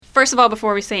First of all,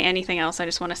 before we say anything else, I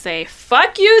just want to say,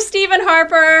 fuck you, Stephen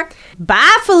Harper!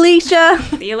 Bye, Felicia!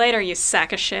 See you later, you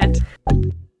sack of shit.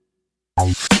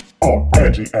 Oh,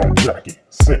 Angie and Jackie,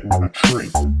 sitting in a tree.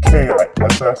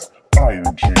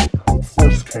 K-I-S-S-I-N-G.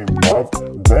 First came love,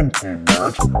 then came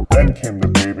marriage, then came the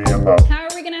baby and love. How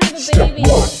are we gonna have a Step baby?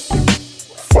 1.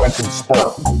 Find some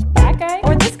sperm. That guy?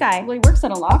 Or this guy. Well, he works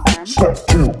at a law firm. Step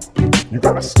 2. You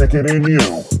gotta stick it in you.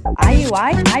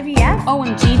 IUI? IVF?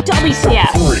 OMG,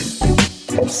 WTF!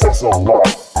 3. Obsess a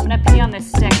lot. I'm gonna pee on this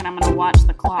stick and I'm gonna watch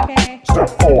the clock. Okay. Step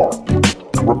 4.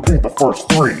 Repeat the first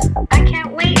 3. I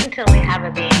can't wait until we have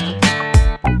a baby.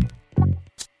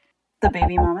 The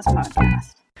Baby Mamas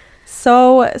Podcast.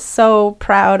 So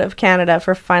proud of Canada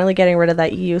for finally getting rid of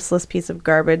that useless piece of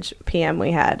garbage PM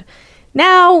we had.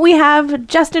 Now we have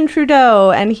Justin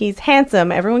Trudeau, and he's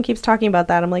handsome. Everyone keeps talking about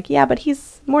that. I'm like, yeah, but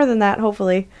he's more than that,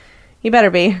 hopefully. He better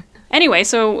be. Anyway,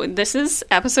 so this is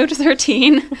episode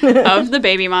 13 of The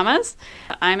Baby Mamas.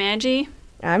 I'm Angie.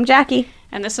 I'm Jackie.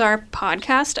 And this is our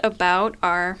podcast about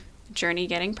our journey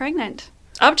getting pregnant.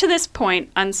 Up to this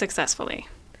point, unsuccessfully.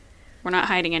 We're not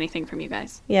hiding anything from you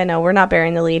guys. Yeah, no, we're not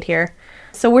bearing the lead here.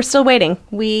 So we're still waiting.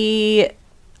 We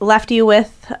left you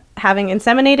with having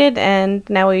inseminated, and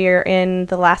now we are in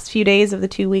the last few days of the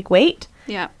 2-week wait.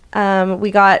 Yeah.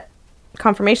 We got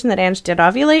confirmation that Ange did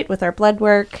ovulate with our blood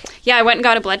work. Yeah, I went and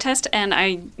got a blood test, and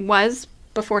I was,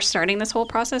 before starting this whole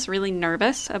process, really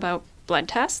nervous about blood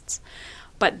tests.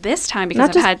 But this time,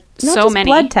 because I've had so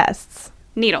many blood tests,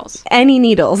 needles. Any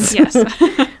needles. Yes.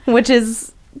 Which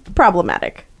is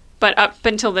problematic. But up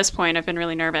until this point, I've been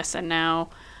really nervous, and now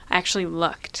I actually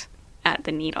looked at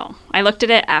the needle. I looked at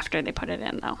it after they put it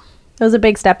in, though. It was a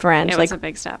big step for Ange. It was a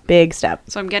big step. Big step.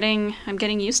 So I'm getting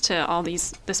used to all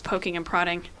this poking and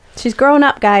prodding. She's growing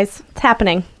up, guys. It's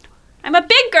happening. I'm a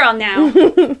big girl now.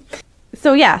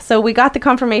 So we got the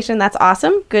confirmation. That's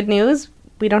awesome. Good news.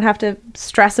 We don't have to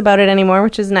stress about it anymore,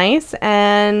 which is nice.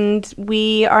 And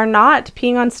we are not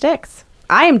peeing on sticks.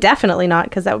 I am definitely not,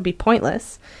 because that would be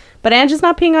pointless. But Ange is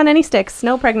not peeing on any sticks.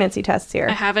 No pregnancy tests here.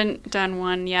 I haven't done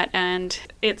one yet, and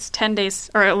it's 10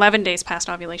 days or 11 days past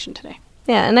ovulation today.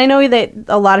 Yeah, and I know that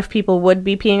a lot of people would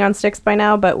be peeing on sticks by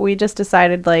now, but we just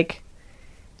decided,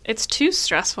 it's too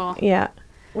stressful. Yeah.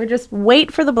 We just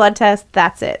wait for the blood test.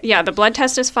 That's it. Yeah, the blood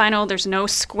test is final. There's no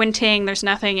squinting. There's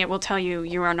nothing. It will tell you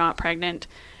you are not pregnant.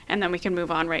 And then we can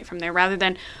move on right from there. Rather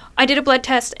than, I did a blood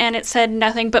test and it said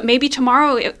nothing, but maybe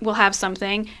tomorrow it will have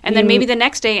something. And then maybe the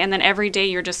next day, and then every day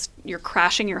you're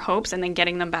crashing your hopes and then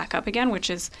getting them back up again, which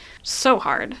is so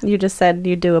hard. You just said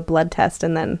you do a blood test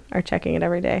and then are checking it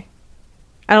every day.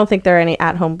 I don't think there are any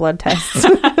at-home blood tests.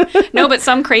 No, but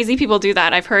some crazy people do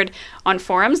that. I've heard on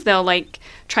forums, they'll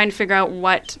trying to figure out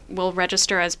what will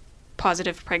register as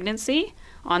positive pregnancy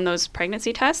on those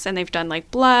pregnancy tests. And they've done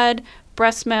blood,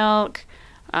 breast milk,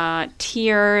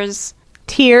 tears.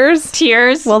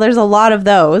 Tears? Well, there's a lot of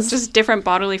those. Just different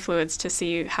bodily fluids to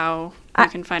see how you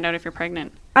can find out if you're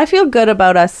pregnant. I feel good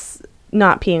about us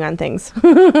not peeing on things.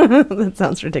 That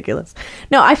sounds ridiculous.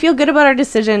 No, I feel good about our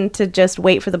decision to just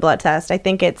wait for the blood test. I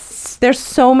think there's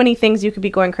so many things you could be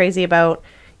going crazy about.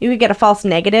 You could get a false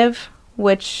negative,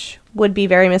 which would be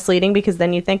very misleading, because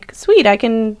then you think, sweet, I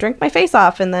can drink my face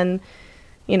off, and then,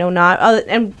 not.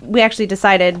 And we actually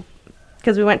decided,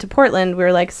 because we went to Portland, we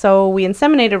were like, so we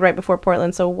inseminated right before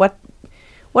Portland, so what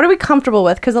are we comfortable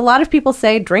with? Because a lot of people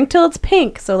say, drink till it's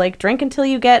pink. So, drink until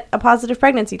you get a positive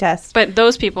pregnancy test. But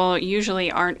those people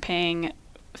usually aren't paying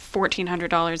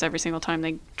 $1,400 every single time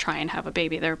they try and have a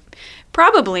baby. They're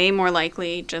probably more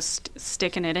likely just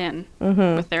sticking it in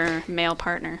with their male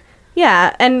partner.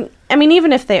 Yeah, and I mean,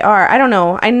 even if they are, I don't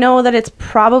know. I know that it's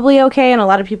probably okay, and a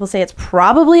lot of people say it's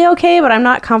probably okay, but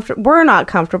we're not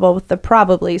comfortable with the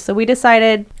probably. So we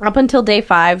decided up until day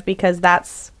 5, because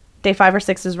that's day 5 or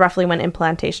 6 is roughly when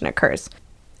implantation occurs.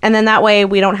 And then that way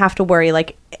we don't have to worry,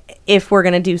 if we're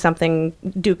going to do some kind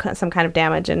of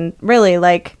damage, and really,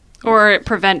 or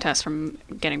prevent us from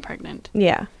getting pregnant.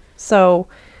 Yeah. So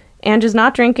Ange is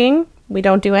not drinking. We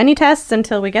don't do any tests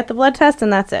until we get the blood test,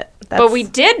 and that's it. But we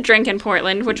did drink in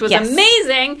Portland, which was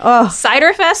amazing. Oh.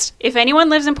 Cider Fest. If anyone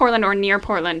lives in Portland or near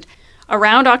Portland,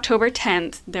 around October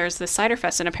 10th, there's the Cider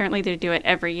Fest, and apparently they do it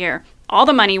every year. All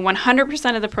the money,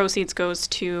 100% of the proceeds goes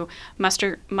to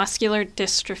muscular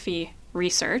dystrophy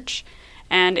research,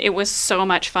 and it was so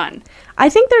much fun. I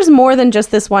think there's more than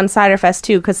just this one Cider Fest,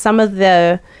 too, because some of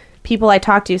the people I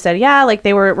talked to said,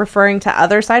 they were referring to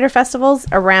other cider festivals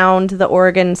around the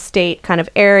Oregon State kind of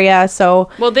area. So,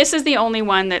 well, this is the only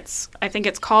one I think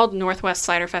it's called Northwest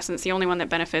Cider Fest, and it's the only one that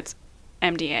benefits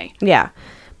MDA. Yeah,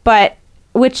 but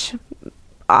which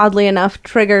oddly enough,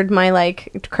 triggered my,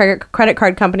 like, credit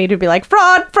card company to be like,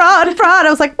 fraud. I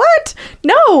was like, what?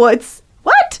 No, it's,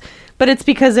 what? But it's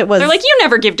because it was... They're like, you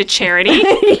never give to charity.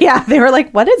 Yeah, they were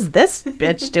like, what is this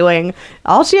bitch doing?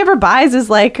 All she ever buys is,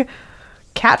 like,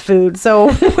 cat food.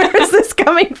 So where is this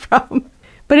coming from?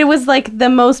 But it was, like, the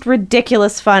most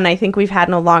ridiculous fun I think we've had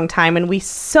in a long time, and we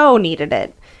so needed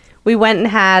it. We went and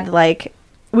had, like...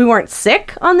 We weren't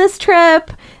sick on this trip.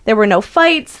 There were no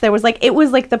fights. There was, like... It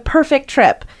was, like, the perfect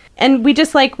trip. And we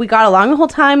just, like, we got along the whole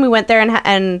time. We went there,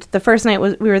 and the first night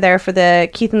we were there for the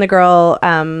Keith and the Girl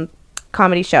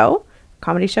comedy show.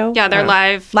 Yeah, they're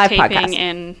live taping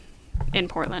podcast. in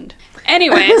Portland.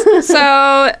 Anyways, so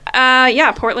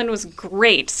yeah, Portland was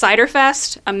great. Cider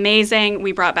Fest, amazing.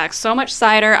 We brought back so much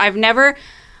cider.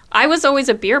 I was always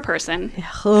a beer person.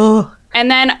 And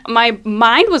then my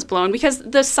mind was blown because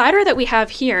the cider that we have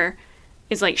here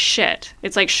is like shit.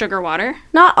 It's like sugar water.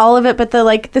 Not all of it, but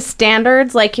the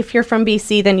standards, like if you're from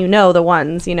BC, then you know the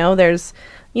ones, there's,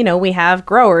 we have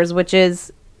Growers, which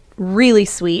is really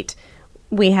sweet.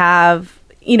 We have,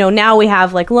 now we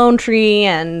have like Lone Tree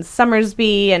and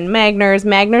Summersby and Magners.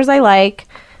 Magners I like.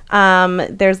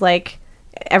 There's like,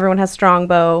 everyone has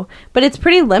Strongbow, but it's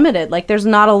pretty limited. Like there's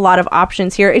not a lot of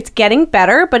options here. It's getting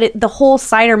better, but the whole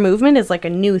cider movement is like a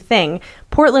new thing.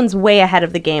 Portland's way ahead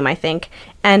of the game, I think.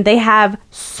 And they have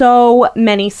so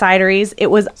many cideries. It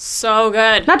was so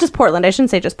good. Not just Portland. I shouldn't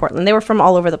say just Portland. They were from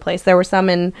all over the place. There were some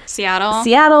in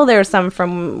Seattle. There were some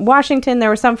from Washington. There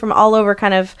were some from all over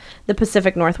kind of the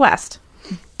Pacific Northwest.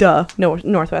 Duh. No,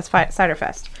 Northwest Cider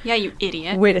Fest. Yeah, you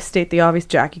idiot. Way to state the obvious,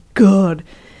 Jackie. God.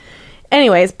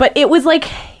 Anyways, but it was like,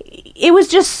 it was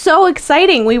just so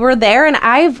exciting. We were there, and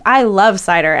I love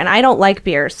cider, and I don't like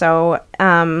beer, so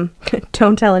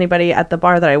don't tell anybody at the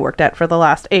bar that I worked at for the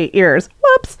last 8 years.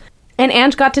 Whoops. And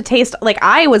Ange got to taste, like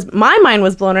my mind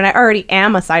was blown, and I already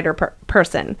am a cider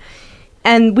person.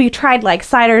 And we tried like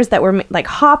ciders that were like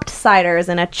hopped ciders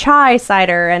and a chai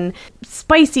cider and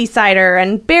spicy cider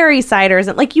and berry ciders,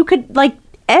 and like you could like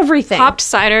everything. Hopped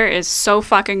cider is so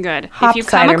fucking good. Hopped if you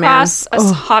come cider, across man.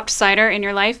 a hopped cider in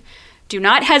your life, do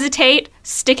not hesitate.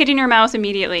 Stick it in your mouth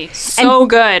immediately. So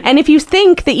good. And if you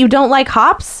think that you don't like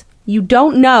hops, you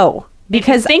don't know.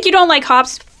 Because if you think you don't like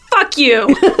hops, fuck you.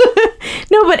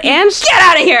 No, but Ange... Get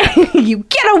out of here. You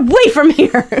get away from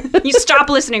here. You stop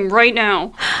listening right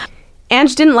now.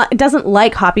 Ange doesn't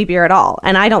like hoppy beer at all.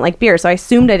 And I don't like beer, so I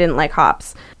assumed I didn't like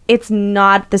hops. It's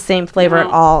not the same flavor at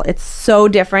all. It's so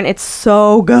different. It's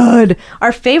so good.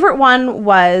 Our favorite one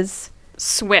was...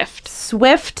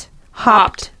 Swift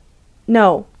hopped.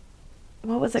 No.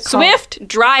 What was it called? Swift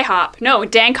dry hop. No,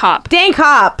 dank hop. Dank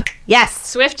hop. Yes.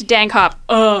 Swift dank hop.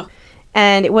 Ugh.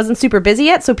 And it wasn't super busy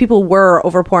yet, so people were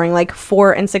overpouring like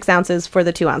 4 and 6 ounces for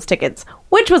the 2-ounce tickets,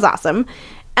 which was awesome.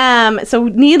 So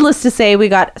needless to say, we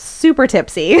got super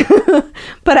tipsy.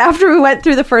 But after we went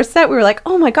through the first set, we were like,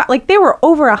 oh my God, like there were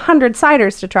over 100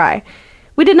 ciders to try.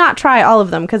 We did not try all of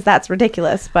them because that's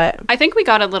ridiculous, but... I think we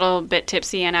got a little bit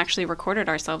tipsy and actually recorded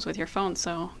ourselves with your phone,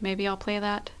 so maybe I'll play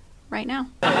that right now.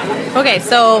 Okay,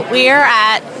 so we are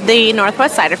at the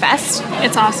Northwest Cider Fest.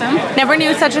 It's awesome. Never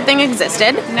knew such a thing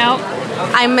existed. No.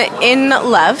 I'm in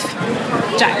love.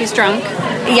 Jackie's drunk.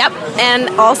 Yep, and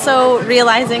also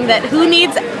realizing that who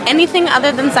needs anything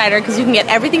other than cider because you can get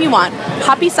everything you want.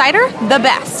 Hoppy cider, the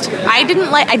best. I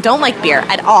don't like beer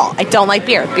at all. I don't like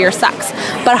beer. Beer sucks.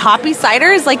 But hoppy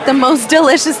cider is like the most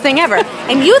delicious thing ever.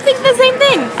 And you think the same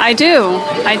thing. I do.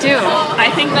 I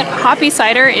think that hoppy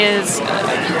cider is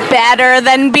better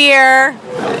than beer.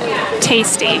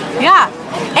 Tasty. Yeah.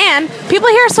 And people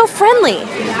here are so friendly.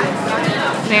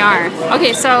 They are.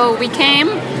 Okay, so we came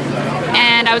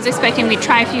and I was expecting we'd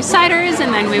try a few ciders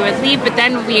and then we would leave, but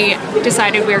then we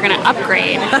decided we were going to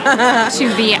upgrade to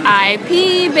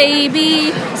VIP,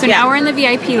 baby. So now we're in the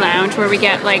VIP lounge where we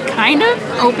get like kind of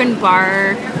open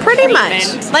bar pretty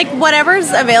treatment. much. Like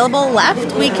whatever's available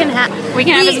left, we can have. We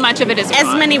can have as much of it as we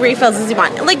want. Many refills as you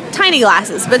want. Like tiny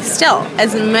glasses, but still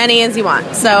as many as you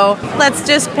want. So let's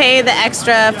just pay the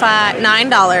extra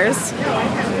 $9.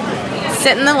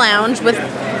 Sit in the lounge with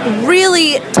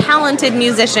really talented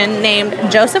musician named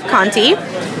Joseph Conti.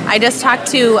 I just talked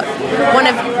to one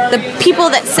of the people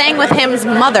that sang with him's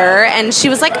mother, and she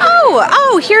was like,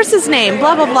 oh, here's his name,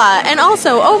 blah, blah, blah. And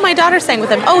also, oh, my daughter sang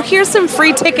with him. Oh, here's some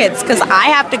free tickets, because I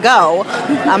have to go.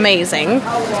 Amazing.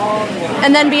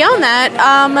 And then beyond that,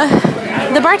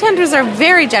 the bartenders are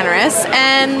very generous,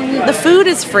 and the food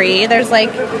is free. There's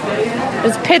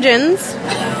pigeons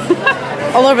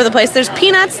all over the place. There's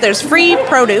peanuts, there's free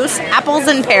produce, apples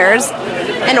and pears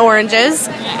and oranges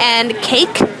and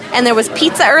cake, and there was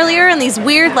pizza earlier and these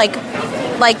weird like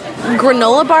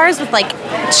granola bars with like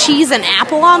cheese and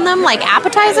apple on them, like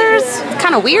appetizers.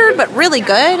 Kind of weird, but really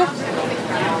good.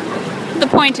 The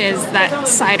point is that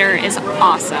cider is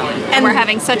awesome. And we're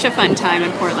having such a fun time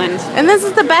in Portland. And this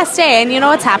is the best day. And you know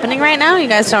what's happening right now? You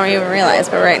guys don't even realize,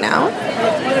 but right now,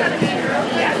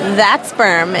 that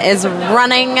sperm is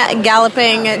running,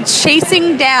 galloping,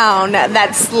 chasing down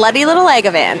that slutty little egg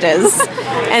of Ange's.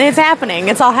 And it's happening.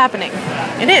 It's all happening.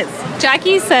 It is.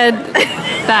 Jackie said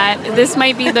that this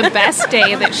might be the best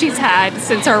day that she's had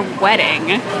since our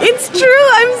wedding. It's true.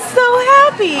 I'm so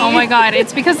happy. Oh my god,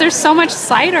 it's because there's so much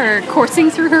cider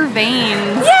coursing through her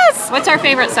veins. Yes. What's our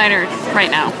favorite cider right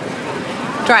now?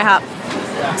 Dry hop.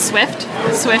 Swift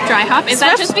dry hop. Is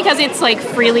that Swift? just because it's like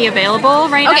freely available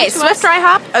right now? Okay, Swift dry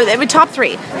hop. Oh, they would top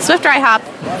 3. Swift dry hop.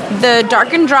 The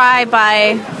dark and dry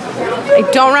by, I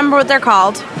don't remember what they're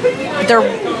called. They're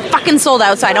fucking sold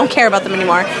out, so I don't care about them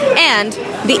anymore. And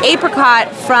the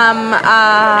apricot from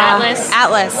Atlas.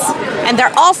 And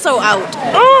they're also out.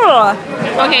 Ugh.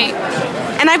 Okay.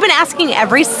 And I've been asking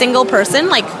every single person,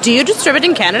 like, do you distribute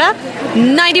in Canada?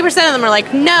 90% of them are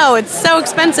like, no, it's so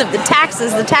expensive. The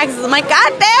taxes. I'm like,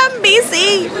 goddamn,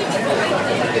 BC.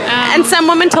 And some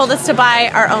woman told us to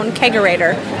buy our own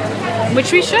kegerator.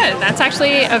 Which we should. That's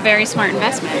actually a very smart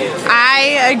investment.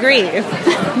 I agree.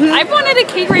 I've wanted a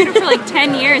kegerator for like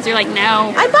 10 years. You're like,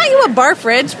 no. I bought you a bar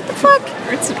fridge. What the fuck?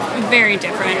 It's very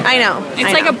different. I know.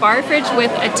 It's like a bar fridge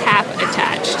with a tap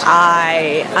attached.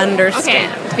 I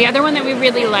understand. Okay. The other one that we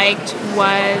really liked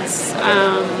was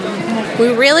We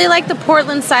really like the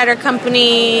Portland Cider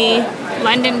Company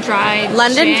London Dry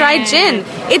Gin.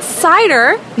 It's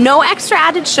cider, no extra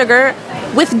added sugar,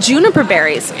 with juniper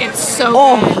berries. It's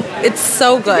so good. It's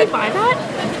so Did good. we buy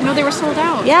that? No, they were sold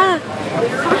out. Yeah.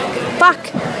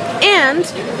 Fuck. And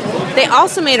they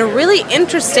also made a really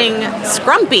interesting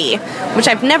scrumpy, which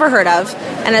I've never heard of.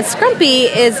 And a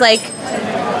scrumpy is like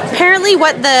apparently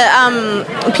what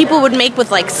the people would make with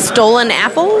like stolen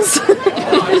apples.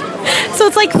 So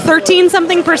it's like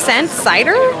 13-something%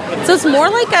 cider. So it's more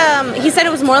like he said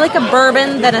it was more like a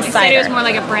bourbon than a cider. Said it was more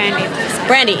like a brandy.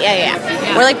 Brandy,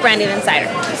 yeah. More like brandy than cider.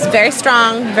 It's very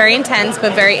strong, very intense,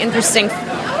 but very interesting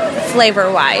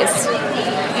flavor-wise.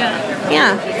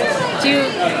 Yeah. Do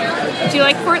you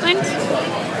like Portland?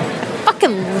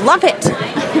 Fucking love it.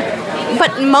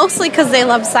 But mostly because they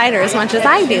love cider as much as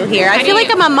I do here. I feel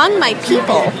like I'm among my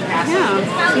people.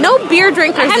 Yeah. No beer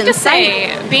drinkers I have in to sight.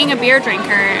 say, being a beer drinker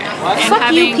and Fuck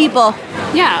having you people.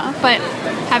 Yeah, but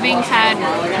having had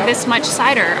this much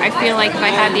cider, I feel like if I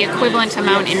had the equivalent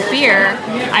amount in beer,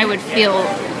 I would feel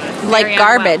Like very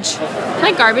garbage. unwell.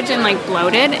 Like garbage and like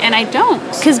bloated, and I don't.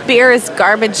 Because beer is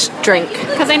garbage drink.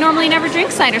 Because I normally never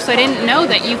drink cider, so I didn't know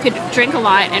that you could drink a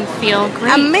lot and feel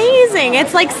great. Amazing.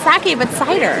 It's like sake, but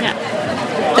cider.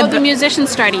 Yeah. The musician's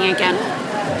starting again.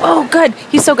 Oh, good.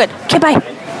 He's so good. Okay,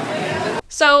 bye.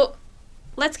 So,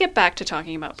 let's get back to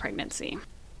talking about pregnancy.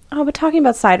 Oh, but talking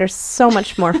about cider is so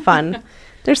much more fun.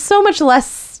 There's so much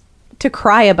less to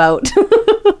cry about.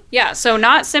 Yeah, so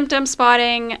not symptom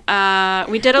spotting.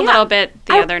 We did a little bit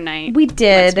the other night. We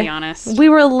did. Let's be honest. We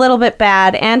were a little bit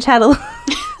bad. Ange had a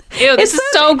Ew, this is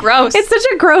so gross. It's such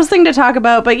a gross thing to talk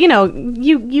about, but you know,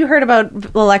 you heard about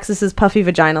Alexis's puffy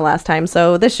vagina last time,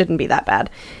 so this shouldn't be that bad.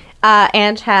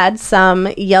 Ange had some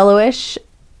yellowish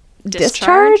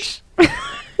discharge.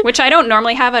 Which I don't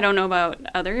normally have. I don't know about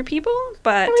other people,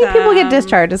 but... I mean, people get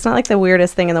discharged. It's not like the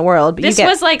weirdest thing in the world. But this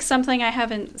was like something I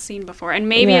haven't seen before. And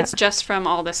maybe it's just from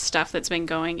all this stuff that's been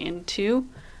going into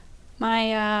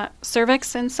my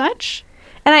cervix and such.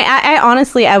 And I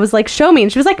honestly, I was like, show me.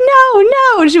 And she was like,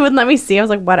 no. And she wouldn't let me see. I was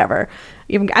like, whatever.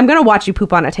 I'm going to watch you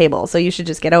poop on a table, so you should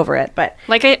just get over it. But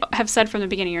like I have said from the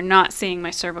beginning, you're not seeing my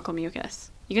cervical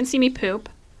mucus. You can see me poop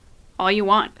all you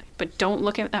want, but don't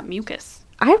look at that mucus.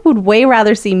 I would way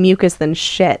rather see mucus than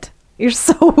shit. You're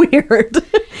so weird.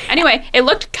 Anyway, it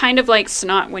looked kind of like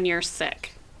snot when you're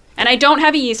sick. And I don't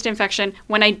have a yeast infection.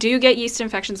 When I do get yeast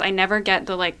infections, I never get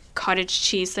the like cottage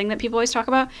cheese thing that people always talk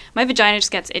about. My vagina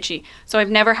just gets itchy. So I've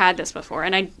never had this before.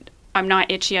 And I'm not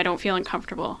itchy. I don't feel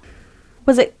uncomfortable.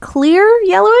 Was it clear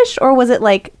yellowish or was it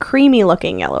like creamy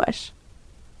looking yellowish?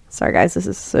 Sorry guys, this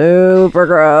is super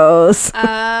gross.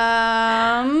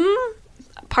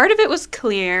 Part of it was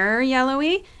clear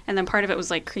yellowy, and then part of it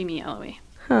was like creamy yellowy.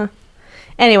 Huh.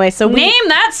 Anyway, so name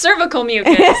that cervical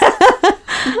mucus.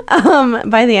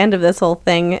 By the end of this whole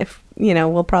thing, if you know,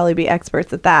 we'll probably be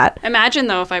experts at that. Imagine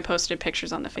though if I posted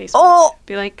pictures on the Facebook. Oh,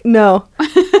 be like, no.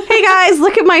 Hey guys,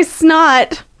 look at my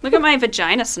snot. Look at my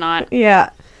vagina snot.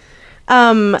 Yeah.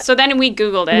 So then we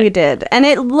Googled it. We did, and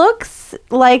it looks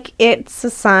like it's a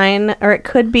sign, or it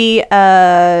could be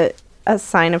a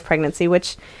sign of pregnancy,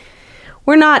 which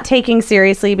we're not taking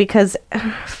seriously because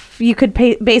you could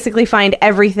basically find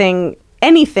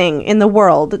anything in the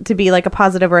world to be like a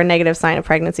positive or a negative sign of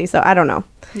pregnancy. So I don't know.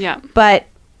 Yeah. But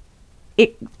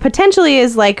it potentially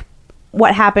is like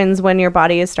what happens when your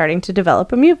body is starting to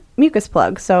develop a mucus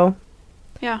plug. So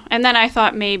yeah. And then I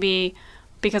thought maybe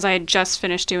because I had just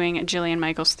finished doing Jillian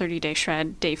Michaels' 30-day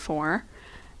shred, day 4,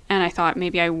 and I thought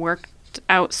maybe I worked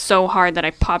out so hard that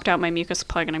I popped out my mucus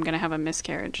plug and I'm going to have a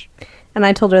miscarriage. And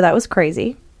I told her that was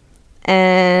crazy.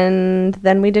 And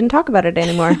then we didn't talk about it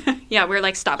anymore. Yeah, we were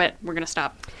like, stop it. We're going to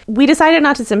stop. We decided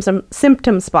not to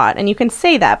symptom spot. And you can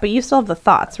say that, but you still have the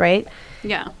thoughts, right?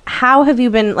 Yeah. How have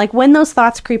you been, like, when those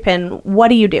thoughts creep in, what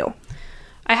do you do?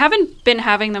 I haven't been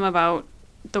having them about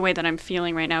the way that I'm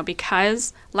feeling right now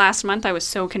because last month I was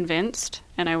so convinced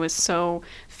and I was so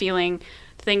feeling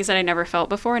things that I never felt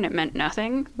before and it meant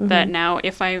nothing, that now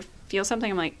if I feel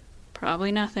something, I'm like,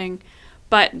 probably nothing.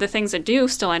 But the things that do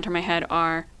still enter my head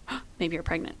are, maybe you're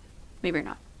pregnant. Maybe you're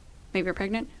not. Maybe you're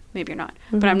pregnant. Maybe you're not.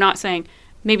 But I'm not saying,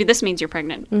 maybe this means you're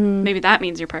pregnant. Maybe that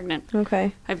means you're pregnant.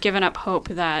 Okay. I've given up hope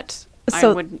that I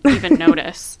would even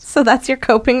notice. So that's your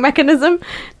coping mechanism?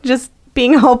 Just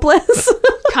being hopeless?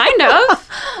 Kind of.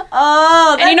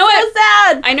 Oh, that's and you know so what?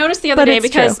 sad. I noticed the other But day it's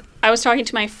because true. I was talking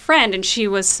to my friend and she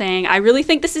was saying, I really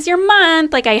think this is your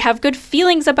month. Like, I have good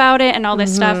feelings about it and all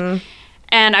this stuff.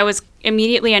 And I was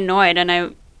immediately annoyed. And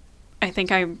I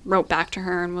think I wrote back to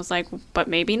her and was like, but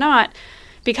maybe not.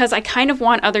 Because I kind of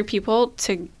want other people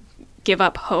to give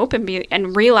up hope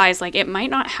and realize, like, it might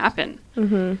not happen.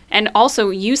 And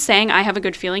also, you saying I have a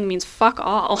good feeling means fuck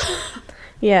all.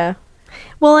 Yeah.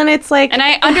 Well, and it's like... And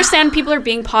I understand people are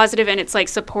being positive and it's, like,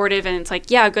 supportive and it's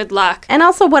like, yeah, good luck. And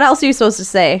also, what else are you supposed to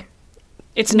say?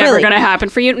 It's never Really? going to happen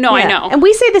for you. No, Yeah. I know. And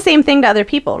we say the same thing to other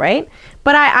people, right?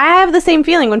 But I have the same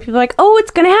feeling when people are like, oh,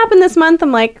 it's going to happen this month.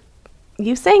 I'm like,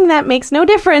 you saying that makes no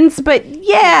difference, but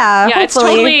yeah, Yeah, it's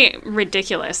hopefully. totally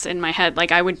ridiculous in my head.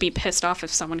 Like, I would be pissed off if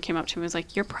someone came up to me and was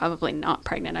like, you're probably not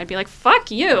pregnant. I'd be like,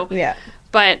 fuck you. Yeah.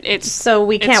 But it's... So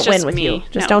we it's can't just win with me. you.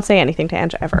 Just No. don't say anything to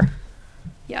Angela ever.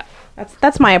 Yeah.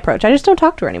 That's my approach. I just don't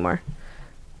talk to her anymore.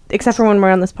 Except for when we're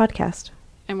on this podcast.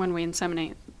 And when we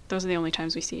inseminate, those are the only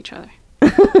times we see each other.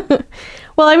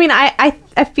 Well, I mean, I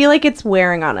feel like it's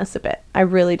wearing on us a bit. I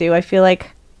really do.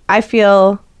 I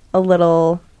feel a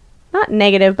little, not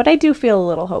negative, but I do feel a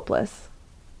little hopeless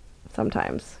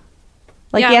sometimes.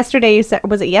 Like Yeah. yesterday you said,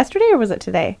 was it yesterday or was it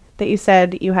today that you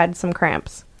said you had some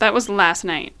cramps? That was last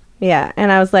night. Yeah.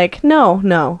 And I was like,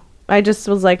 no. I just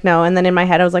was like, no. And then in my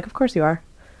head I was like, of course you are.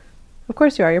 Of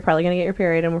course you are. You're probably going to get your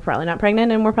period and we're probably not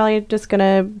pregnant and we're probably just going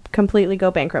to completely go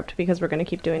bankrupt because we're going to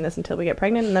keep doing this until we get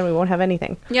pregnant and then we won't have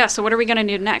anything. Yeah, so what are we going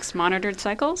to do next? Monitored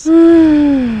cycles?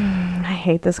 I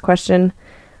hate this question.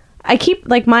 I keep,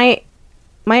 like, my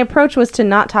approach was to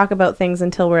not talk about things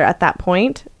until we're at that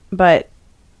point. But,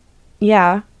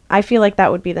 yeah, I feel like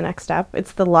that would be the next step.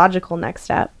 It's the logical next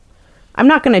step. I'm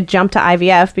not going to jump to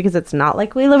IVF because it's not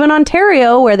like we live in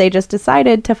Ontario where they just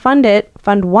decided to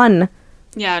fund one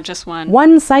Yeah, just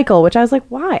one. cycle, which I was like,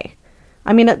 why?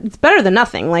 I mean, it's better than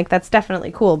nothing. Like, that's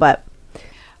definitely cool, but...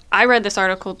 I read this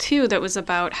article, too, that was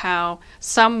about how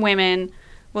some women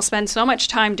will spend so much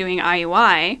time doing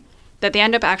IUI that they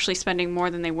end up actually spending more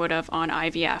than they would have on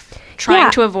IVF,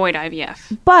 trying to avoid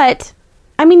IVF. But,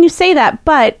 I mean, you say that,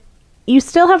 but you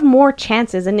still have more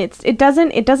chances, and it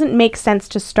doesn't make sense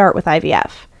to start with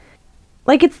IVF.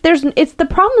 Like, it's the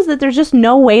problem is that there's just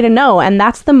no way to know, and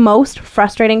that's the most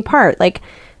frustrating part. Like,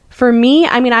 for me,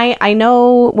 I mean, I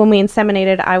know when we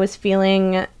inseminated, I was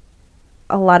feeling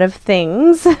a lot of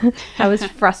things. I was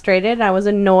frustrated, I was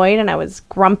annoyed, and I was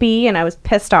grumpy, and I was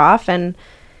pissed off, and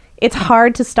it's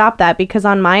hard to stop that because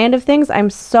on my end of things, I'm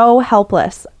so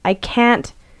helpless. I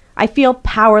feel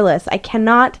powerless. I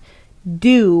cannot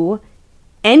do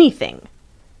anything.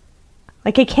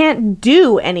 Like, I can't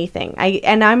do anything.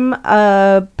 I'm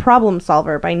a problem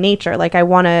solver by nature. Like, I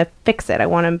want to fix it. I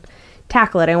want to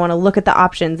tackle it. I want to look at the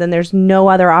options, and there's no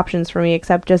other options for me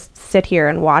except just sit here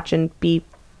and watch and be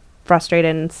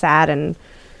frustrated and sad and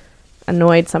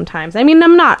annoyed sometimes. I mean,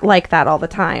 I'm not like that all the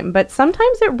time, but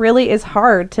sometimes it really is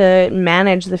hard to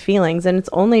manage the feelings, and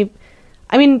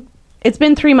it's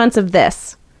been 3 months of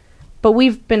this, but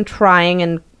we've been trying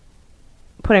and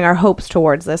putting our hopes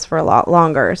towards this for a lot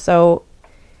longer. So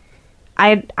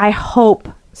I hope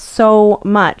so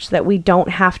much that we don't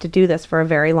have to do this for a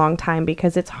very long time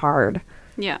because it's hard.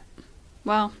 Yeah.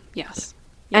 Well, yes.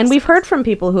 And we've heard from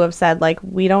people who have said, like,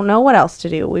 we don't know what else to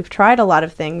do. We've tried a lot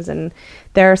of things, and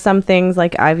there are some things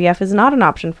like IVF is not an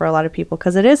option for a lot of people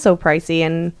because it is so pricey,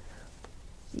 and,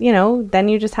 you know, then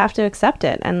you just have to accept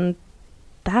it, and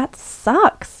that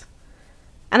sucks.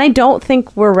 And I don't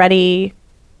think we're ready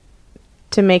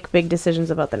to make big decisions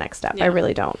about the next step. Yeah. I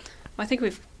really don't. Well, I think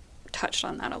we've touched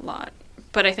on that a lot.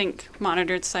 But I think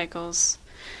monitored cycles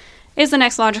is the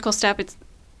next logical step. It's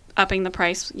upping the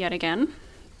price yet again.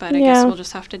 But I guess we'll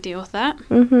just have to deal with that.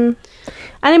 Mm-hmm. And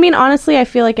I mean, honestly, I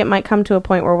feel like it might come to a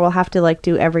point where we'll have to like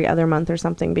do every other month or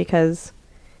something, because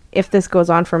if this goes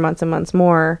on for months and months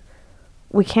more,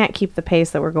 we can't keep the pace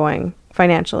that we're going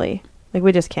financially. Like,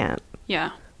 we just can't.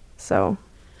 Yeah. So.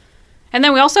 And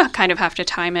then we also kind of have to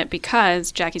time it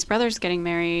because Jackie's brother's getting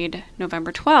married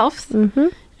November 12th. Mm-hmm.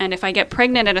 And if I get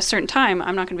pregnant at a certain time,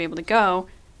 I'm not going to be able to go.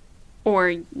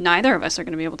 Or neither of us are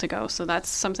going to be able to go. So that's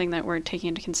something that we're taking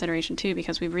into consideration too,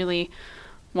 because we really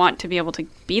want to be able to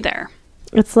be there.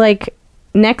 It's like,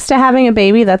 next to having a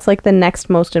baby, that's like the next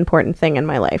most important thing in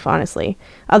my life, honestly.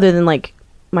 Other than like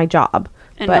my job.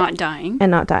 And not dying. And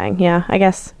not dying, yeah, I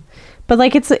guess. But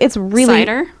like, it's really...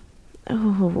 Cider?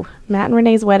 Oh, Matt and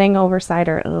Renee's wedding over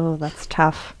cider. Oh, that's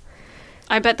tough.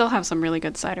 I bet they'll have some really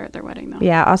good cider at their wedding, though.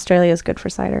 Yeah, Australia's good for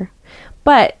cider.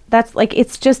 But that's like,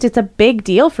 it's a big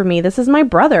deal for me. This is my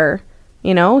brother.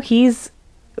 You know, he's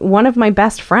one of my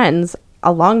best friends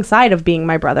alongside of being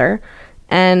my brother.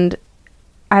 And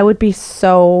I would be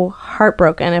so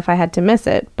heartbroken if I had to miss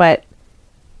it. But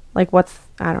like,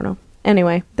 I don't know.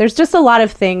 Anyway, there's just a lot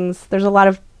of things. There's a lot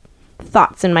of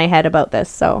thoughts in my head about this.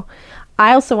 So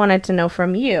I also wanted to know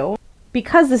from you,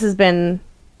 because this has been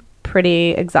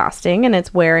pretty exhausting and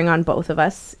it's wearing on both of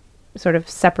us sort of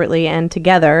separately and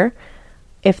together,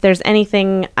 if there's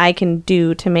anything I can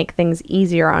do to make things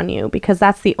easier on you, because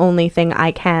that's the only thing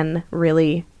I can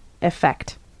really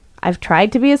affect. I've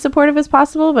tried to be as supportive as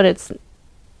possible, but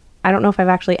I don't know if I've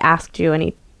actually asked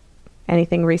you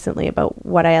anything recently about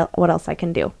what else I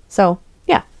can do. So,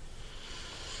 yeah.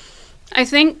 I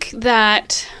think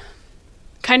that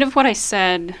kind of what I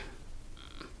said,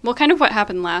 well, kind of what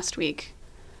happened last week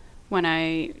when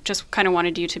I just kind of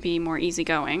wanted you to be more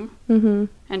easygoing and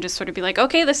just sort of be like,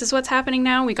 okay, this is what's happening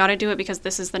now. We got to do it because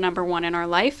this is the number one in our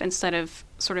life, instead of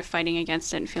sort of fighting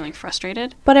against it and feeling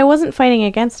frustrated. But I wasn't fighting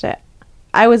against it.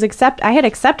 I had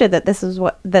accepted that this is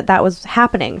that was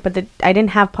happening, but I didn't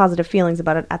have positive feelings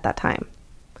about it at that time.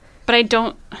 But I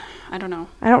don't know.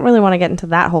 I don't really want to get into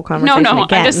that whole conversation No,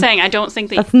 again. I'm just saying I don't think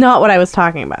that that's not what I was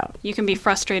talking about. You can be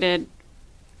frustrated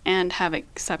and have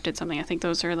accepted something. I think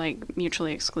those are like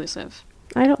mutually exclusive.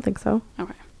 I don't think so.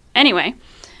 Okay. Anyway.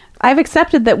 I've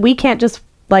accepted that we can't just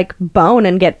like bone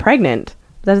and get pregnant.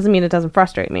 That doesn't mean it doesn't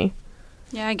frustrate me.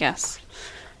 Yeah, I guess.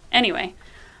 Anyway,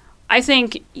 I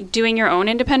think doing your own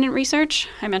independent research,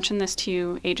 I mentioned this to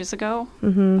you ages ago.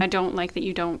 I don't like that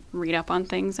you don't read up on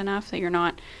things enough, that you're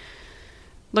not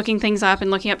looking things up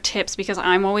and looking up tips, because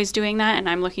I'm always doing that and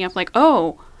I'm looking up like,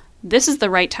 oh, this is the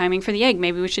right timing for the egg.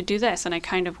 Maybe we should do this. And I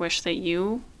kind of wish that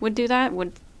you would do that,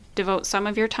 would devote some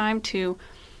of your time to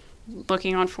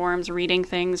looking on forums, reading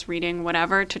things, reading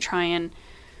whatever, to try and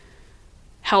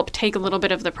help take a little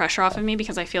bit of the pressure off of me,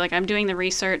 because I feel like I'm doing the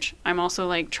research. I'm also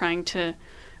like trying to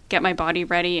get my body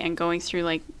ready and going through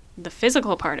like the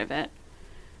physical part of it.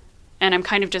 And I'm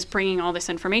kind of just bringing all this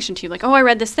information to you, like, oh, I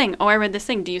read this thing. Oh, I read this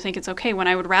thing. Do you think it's okay? When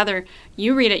I would rather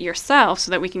you read it yourself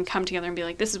so that we can come together and be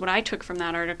like, this is what I took from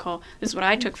that article. This is what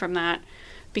I took from that,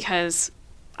 because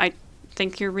I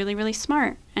think you're really, really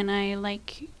smart and I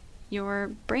like your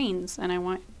brains and I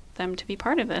want them to be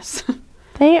part of this.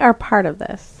 They are part of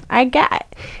this. I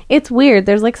get it's weird.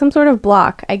 There's like some sort of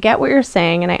block. I get what you're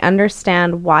saying and I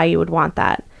understand why you would want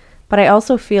that. But I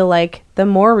also feel like the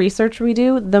more research we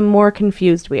do, the more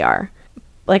confused we are.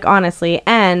 Like, honestly.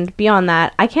 And beyond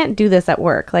that, I can't do this at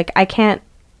work. Like, I can't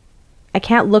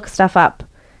look stuff up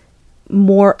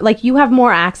more. Like, you have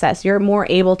more access. You're more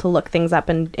able to look things up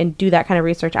and do that kind of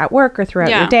research at work or throughout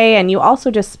your day. And you also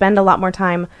just spend a lot more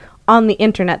time on the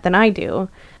internet than I do.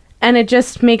 And it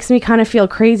just makes me kind of feel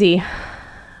crazy.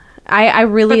 I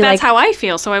really like... But that's like, how I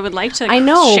feel, so I would like to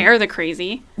share the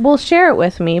crazy. Well, share it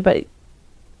with me, but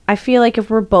I feel like if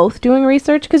we're both doing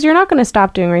research, because you're not going to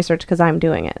stop doing research because I'm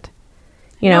doing it.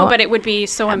 You know? But it would be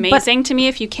so amazing to me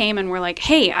if you came and were like,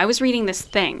 hey, I was reading this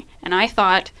thing, and I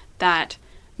thought that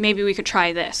maybe we could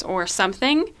try this or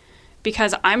something,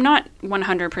 because I'm not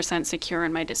 100% secure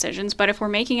in my decisions. But if we're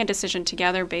making a decision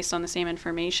together based on the same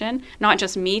information, not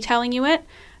just me telling you it,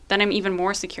 then I'm even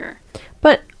more secure.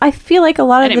 But I feel like a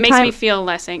lot of the time... And it makes me feel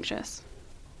less anxious.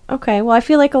 Okay, well, I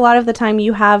feel like a lot of the time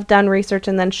you have done research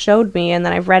and then showed me, and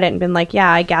then I've read it and been like, yeah,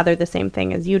 I gathered the same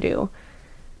thing as you do.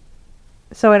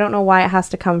 So I don't know why it has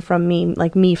to come from me,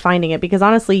 like me finding it, because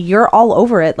honestly, you're all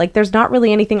over it. Like, there's not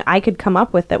really anything I could come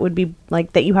up with that would be,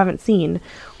 like, that you haven't seen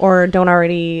or don't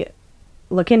already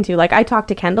look into. Like, I talk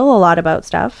to Kendall a lot about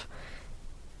stuff,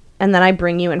 and then I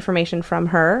bring you information from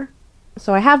her,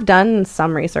 So I have done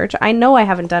some research. I know I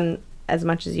haven't done as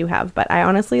much as you have, but I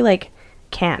honestly like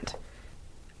can't.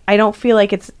 I don't feel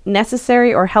like it's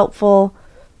necessary or helpful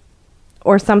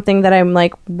or something that I'm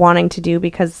like wanting to do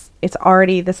because it's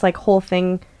already this like whole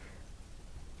thing.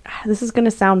 This is going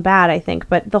to sound bad, I think,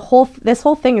 but this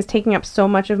whole thing is taking up so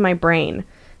much of my brain,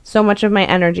 so much of my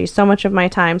energy, so much of my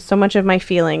time, so much of my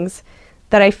feelings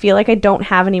that I feel like I don't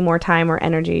have any more time or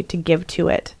energy to give to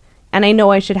it. And I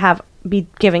know I should be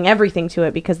giving everything to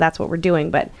it because that's what we're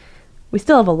doing, but we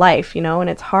still have a life, you know, and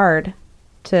it's hard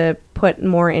to put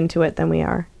more into it than we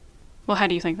are. Well, how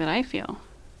do you think that I feel?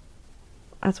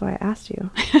 That's why I asked you.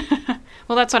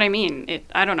 Well, that's what I mean.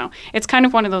 I don't know. It's kind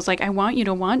of one of those, like, I want you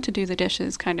to want to do the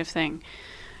dishes kind of thing.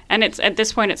 And it's at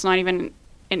this point, it's not even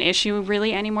an issue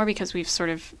really anymore because we've sort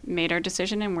of made our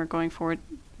decision and we're going forward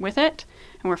with it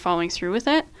and we're following through with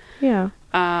it. Yeah.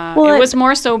 Well, it was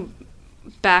more so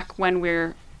back when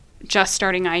we're just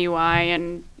starting IUI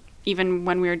and even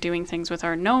when we were doing things with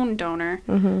our known donor,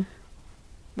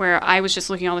 where I was just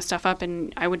looking all this stuff up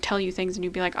and I would tell you things and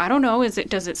you'd be like, I don't know,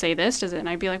 does it say this? Does it? And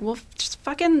I'd be like, well, just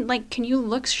fucking, like, can you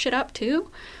look shit up too?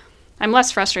 I'm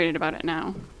less frustrated about it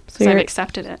now because I've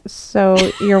accepted it. So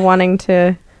you're wanting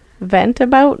to vent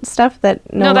about stuff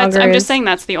that no longer I'm is... just saying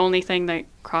that's the only thing that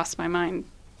crossed my mind.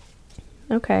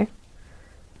 Okay.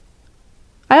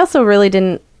 I also really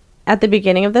didn't, at the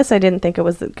beginning of this, I didn't think it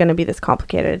was going to be this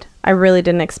complicated. I really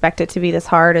didn't expect it to be this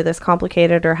hard or this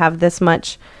complicated or have this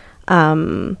much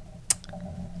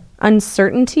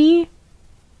uncertainty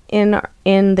in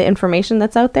the information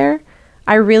that's out there.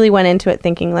 I really went into it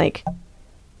thinking like,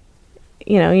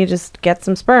 you know, you just get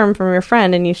some sperm from your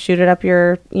friend and you shoot it up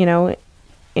your, you know,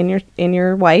 in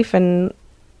your wife and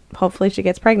hopefully she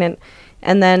gets pregnant.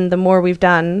 And then the more we've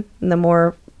done, and the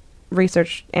more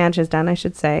research Ange has done, I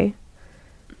should say.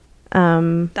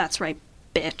 That's right,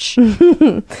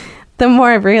 bitch. The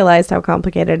more I've realized how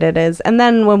complicated it is. And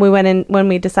then when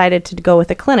we decided to go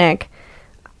with a clinic,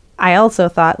 I also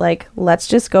thought, like, let's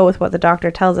just go with what the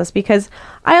doctor tells us. Because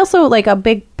I also, like, a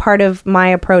big part of my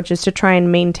approach is to try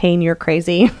and maintain your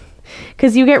crazy.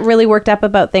 Because you get really worked up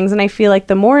about things. And I feel like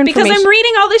the more information... Because I'm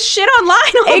reading all this shit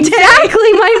online all day.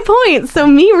 Exactly my point. So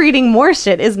me reading more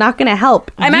shit is not going to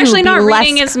help. I'm actually not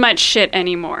reading as much shit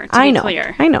anymore, to be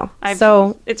clear. I know.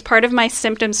 It's part of my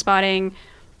symptom spotting,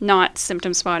 not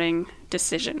symptom spotting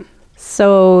decision.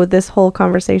 So this whole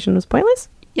conversation was pointless?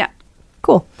 Yeah.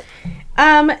 Cool.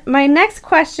 My next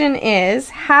question is,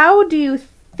 how do you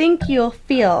think you'll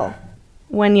feel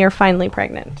when you're finally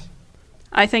pregnant?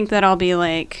 I think that I'll be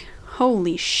like,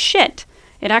 holy shit,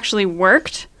 it actually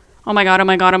worked. Oh my God, oh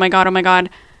my God, oh my God, oh my God.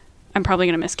 I'm probably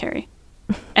going to miscarry.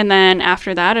 And then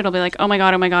after that, it'll be like, oh my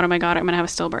God, oh my God, oh my God, I'm going to have a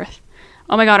stillbirth.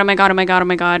 Oh my God, oh my God, oh my God, oh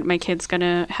my God, my kid's going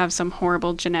to have some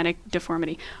horrible genetic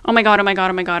deformity. Oh my God, oh my God,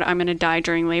 oh my God, I'm going to die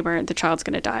during labor. The child's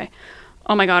going to die.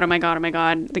 Oh my God, oh my God, oh my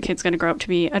God, the kid's going to grow up to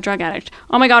be a drug addict.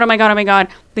 Oh my God, oh my God, oh my God,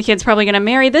 the kid's probably going to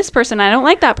marry this person. I don't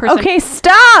like that person. Okay,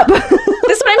 stop!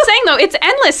 This is what I'm saying, though. It's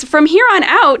endless. From here on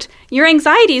out, your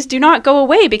anxieties do not go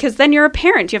away because then you're a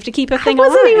parent. You have to keep a thing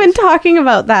alive. I wasn't even talking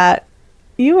about that.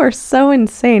 You are so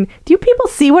insane. Do you people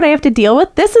see what I have to deal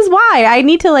with? This is why I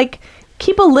need to, like,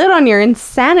 keep a lid on your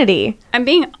insanity. I'm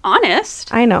being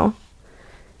honest. I know.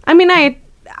 I mean,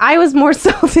 I was more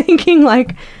so thinking,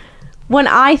 like, when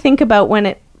I think about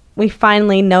we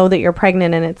finally know that you're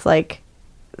pregnant and it's, like,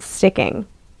 sticking.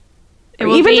 It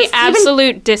would be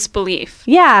absolute disbelief.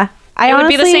 Yeah. It would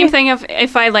be the same thing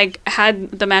if I, like,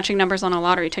 had the matching numbers on a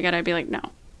lottery ticket. I'd be like, no.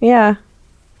 Yeah.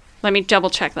 Let me double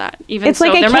check that. Even it's so,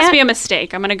 like there must be a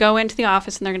mistake. I'm going to go into the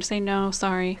office and they're going to say, no,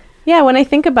 sorry. Yeah, when I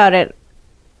think about it,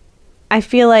 I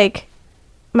feel like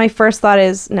my first thought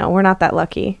is, no, we're not that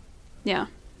lucky. Yeah,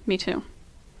 me too.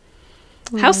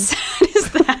 How sad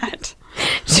is that?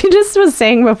 She just was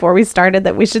saying before we started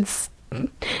that we should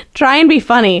try and be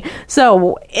funny.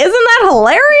 So, isn't that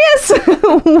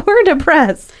hilarious? We're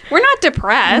depressed. We're not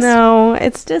depressed. No,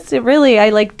 it's just,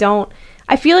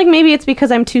 I feel like maybe it's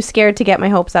because I'm too scared to get my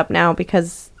hopes up now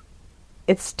because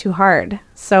it's too hard.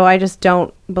 So I just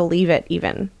don't believe it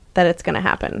even that it's going to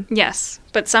happen. Yes,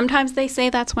 but sometimes they say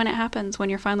that's when it happens, when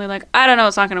you're finally like, I don't know,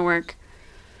 it's not going to work.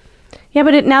 Yeah,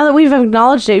 but now that we've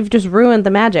acknowledged it, you've just ruined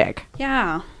the magic.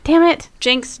 Yeah. Damn it.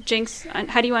 Jinx.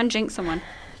 How do you unjinx someone?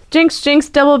 Jinx,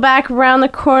 double back, around the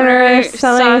corner,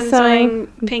 something.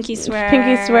 Pinky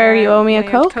swear, you owe me a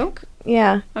Coke? Coke?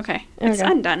 Yeah. Okay, it's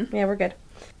undone. Yeah, we're good.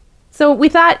 So we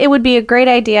thought it would be a great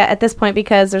idea at this point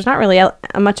because there's not really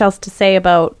much else to say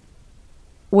about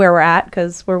where we're at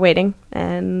because we're waiting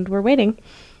and we're waiting.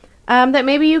 That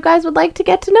maybe you guys would like to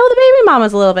get to know the baby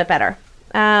mamas a little bit better.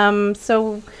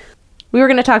 So we were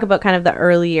going to talk about kind of the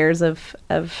early years of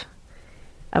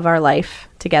of our life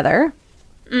together.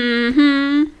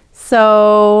 Mm-hmm.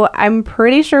 So I'm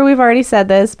pretty sure we've already said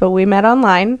this, but we met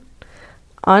online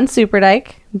on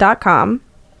superdyke.com.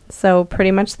 So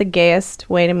pretty much the gayest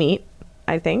way to meet,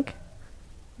 I think,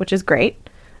 which is great.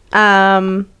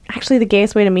 Actually, the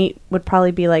gayest way to meet would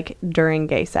probably be like during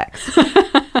gay sex.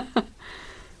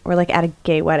 Or like at a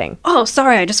gay wedding. Oh,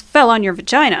 sorry, I just fell on your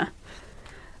vagina.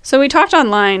 So we talked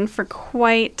online for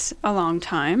quite a long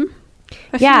time.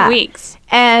 A few weeks.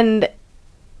 And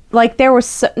like there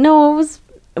was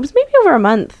it was maybe over a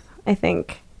month, I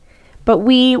think. But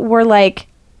we were like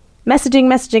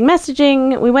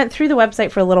messaging. We went through the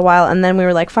website for a little while, and then we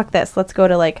were like, fuck this, let's go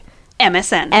to like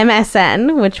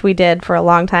MSN, which we did for a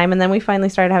long time, and then we finally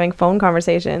started having phone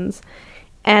conversations.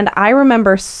 And I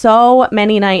remember so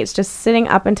many nights just sitting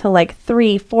up until like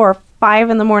 3, 4, 5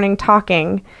 in the morning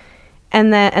talking,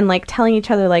 and like telling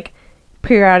each other like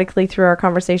periodically through our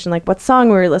conversation like what song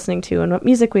we were listening to and what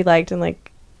music we liked and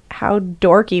like how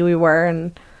dorky we were.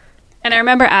 And I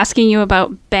remember asking you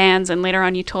about bands, and later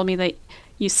on you told me that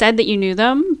you said that you knew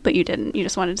them, but you didn't. You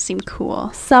just wanted to seem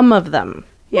cool. Some of them.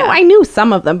 Yeah. No, I knew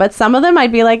some of them, but some of them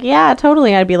I'd be like, yeah,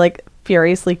 totally. I'd be like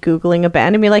furiously Googling a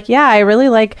band and be like, yeah, I really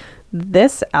like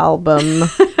this album.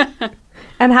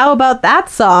 And how about that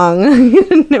song?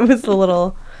 It was a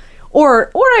little,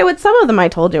 or some of them I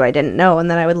told you I didn't know,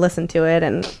 and then I would listen to it.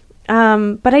 And,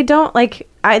 but I don't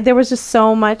there was just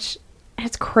so much.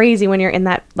 It's crazy when you're in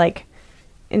that like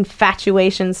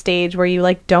infatuation stage where you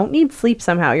like don't need sleep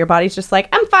somehow. Your body's just like,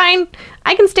 I'm fine.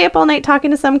 I can stay up all night talking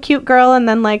to some cute girl and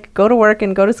then like go to work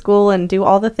and go to school and do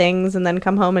all the things and then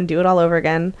come home and do it all over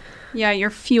again. Yeah, you're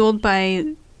fueled by,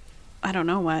 I don't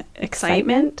know what,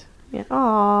 excitement? Yeah.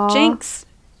 Aww.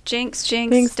 Jinx,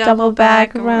 double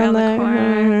back around the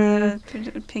corner.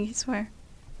 Pinky swear.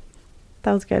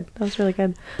 That was good. That was really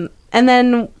good. And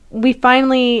then we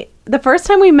finally, the first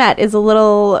time we met is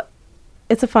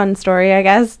it's a fun story, I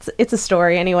guess. It's a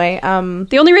story anyway.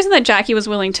 The only reason that Jackie was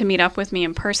willing to meet up with me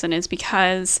in person is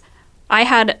because I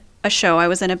had a show. I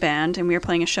was in a band, and we were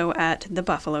playing a show at the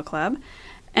Buffalo Club.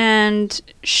 And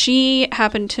she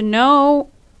happened to know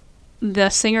the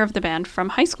singer of the band from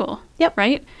high school. Yep.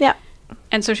 Right? Yeah.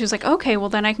 And so she was like, okay, well,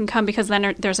 then I can come, because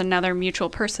then there's another mutual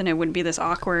person. It wouldn't be this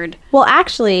awkward. Well,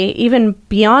 actually, even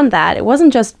beyond that, it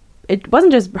wasn't just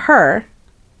her.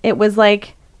 It was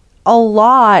like a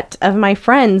lot of my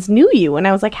friends knew you, and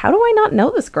I was like, how do I not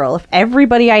know this girl if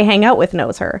everybody I hang out with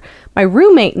knows her? My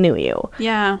roommate knew you.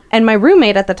 Yeah. And my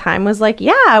roommate at the time was like,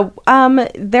 yeah,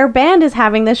 their band is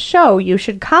having this show, you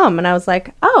should come. And I was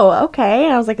like, oh, okay.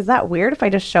 And I was like, is that weird if I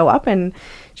just show up? And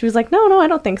she was like, no, I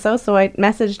don't think so. So I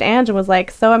messaged Ange and was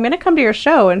like, so I'm gonna come to your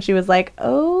show. And she was like,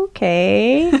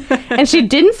 okay. And she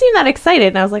didn't seem that excited,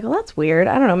 and I was like, well, that's weird.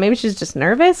 I don't know, maybe she's just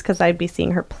nervous because I'd be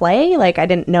seeing her play. Like, I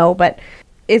didn't know, but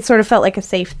it sort of felt like a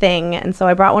safe thing. And so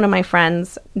I brought one of my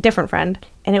friends, different friend,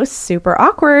 and it was super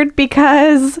awkward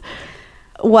because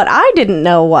what I didn't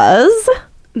know was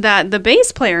that the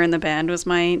bass player in the band was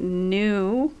my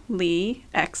newly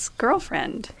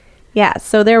ex-girlfriend. Yeah,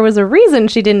 so there was a reason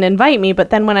she didn't invite me, but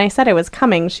then when I said I was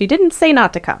coming, she didn't say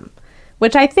not to come,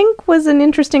 which I think was an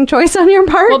interesting choice on your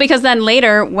part. Well, because then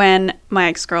later, when my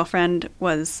ex-girlfriend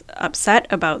was upset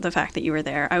about the fact that you were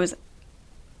there, I was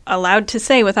allowed to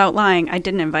say without lying, I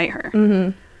didn't invite her.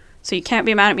 Mm-hmm. So you can't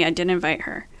be mad at me. I didn't invite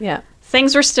her. Yeah.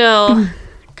 Things were still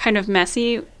kind of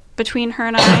messy between her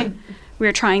and I. We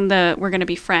were trying we're going to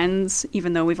be friends,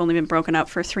 even though we've only been broken up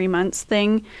for 3 months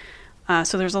thing.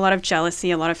 So there's a lot of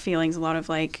jealousy, a lot of feelings, a lot of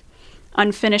like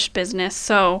unfinished business.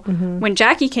 So when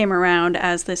Jackie came around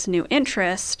as this new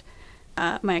interest,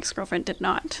 my ex-girlfriend did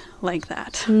not like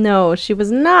that. No, she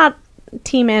was not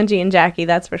Team Angie and Jackie,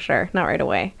 that's for sure. Not right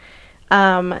away.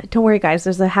 Don't worry, guys.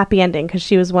 There's a happy ending because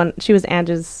she was one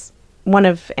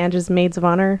of Angie's maids of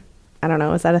honor. I don't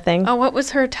know. Is that a thing? Oh, what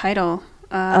was her title?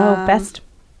 Best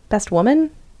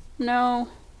woman? No.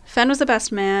 Fen was the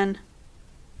best man.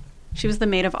 She was the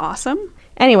maid of awesome.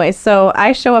 Anyway, so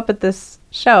I show up at this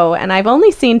show, and I've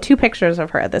only seen 2 pictures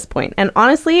of her at this point. And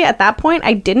honestly, at that point,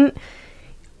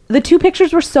 the 2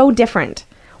 pictures were so different.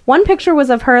 One picture was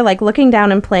of her like looking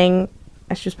down and playing.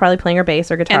 She was probably playing her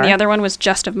bass or guitar. And the other one was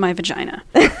just of my vagina.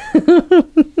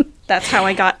 That's how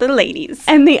I got the ladies.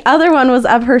 And the other one was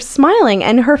of her smiling,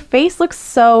 and her face looks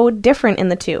so different in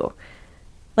the 2.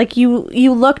 Like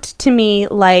you looked to me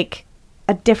like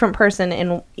a different person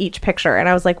in each picture, and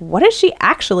I was like, what does she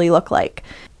actually look like?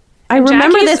 I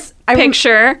remember Jackie's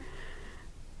picture.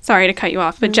 Sorry to cut you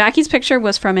off, but Jackie's picture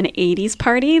was from an 80s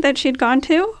party that she'd gone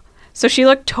to. So she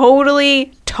looked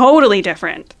totally, totally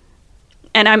different.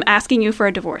 And I'm asking you for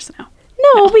a divorce now.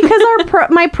 No, because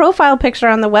my profile picture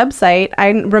on the website, I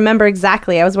remember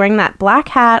exactly. I was wearing that black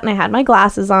hat and I had my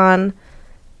glasses on.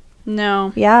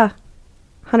 No. Yeah.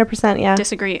 100%, yeah.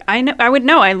 Disagree. I would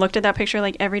know. I looked at that picture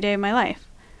like every day of my life.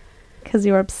 Because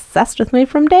you were obsessed with me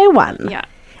from day one. Yeah.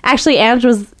 Actually, Ange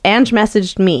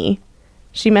messaged me.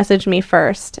 She messaged me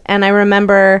first. And I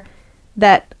remember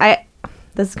that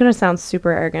this is going to sound super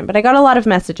arrogant, but I got a lot of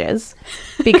messages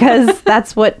because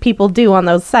that's what people do on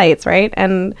those sites, right?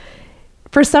 And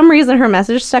for some reason, her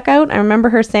message stuck out. I remember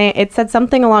her saying, it said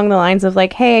something along the lines of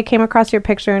like, hey, I came across your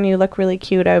picture and you look really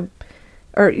cute.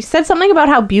 Or you said something about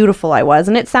how beautiful I was.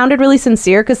 And it sounded really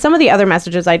sincere because some of the other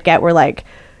messages I'd get were like,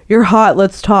 you're hot,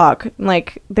 let's talk.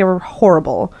 Like, they were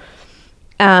horrible.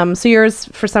 So yours,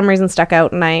 for some reason, stuck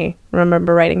out. And I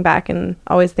remember writing back and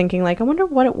always thinking, like, I wonder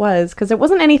what it was. Because it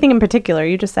wasn't anything in particular.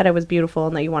 You just said I was beautiful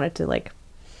and that you wanted to, like,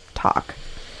 talk.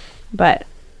 But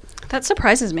that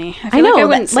surprises me. I feel like I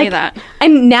wouldn't say that.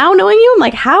 And now knowing you, I'm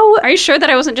like, how? Are you sure that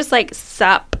I wasn't just like,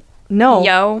 sup? No.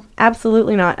 Yo?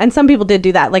 Absolutely not. And some people did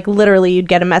do that. Like, literally, you'd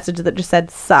get a message that just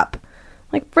said, sup.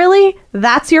 Like, really?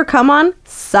 That's your come on?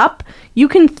 Sup? You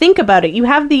can think about it. You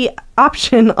have the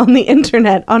option on the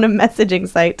internet on a messaging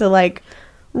site to, like,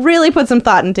 really put some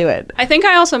thought into it. I think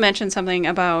I also mentioned something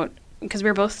about, because we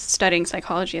were both studying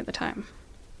psychology at the time.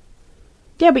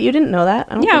 Yeah, but you didn't know that.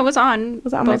 It was on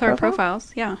both our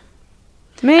profiles. Yeah.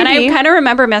 Maybe. And I kind of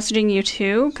remember messaging you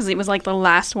too, because it was like the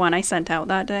last one I sent out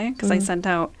that day, because I sent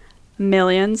out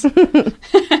millions.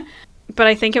 But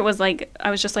I think it was like,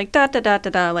 I was just like, da, da, da, da,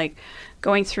 da, like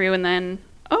going through and then,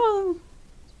 oh,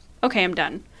 okay, I'm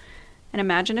done. And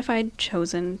imagine if I'd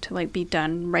chosen to like be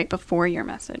done right before your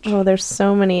message. Oh, there's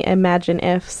so many imagine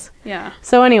ifs. Yeah.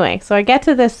 So anyway, so I get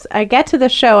to the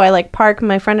show, I like park,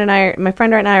 my friend and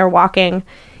I are walking,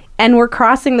 and we're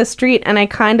crossing the street, and I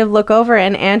kind of look over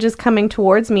and Ange is coming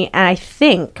towards me, and I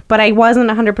think, but I wasn't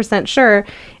 100% sure.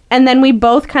 And then we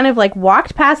both kind of like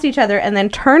walked past each other and then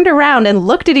turned around and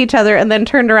looked at each other and then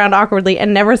turned around awkwardly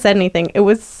and never said anything. It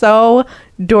was so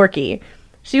dorky.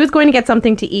 She was going to get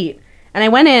something to eat. And I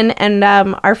went in and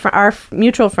our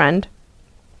mutual friend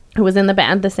who was in the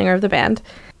band, the singer of the band,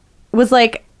 was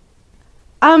like,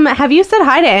 have you said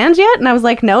hi to Ange yet? And I was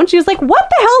like, no. And she was like, what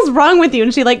the hell's wrong with you?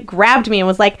 And she like grabbed me and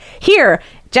was like, here,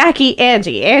 Jackie,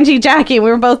 Angie, Jackie. And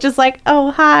we were both just like,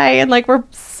 oh, hi. And like, we're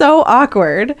so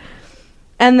awkward.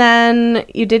 And then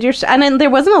you did your and then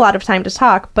there wasn't a lot of time to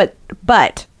talk,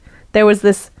 but there was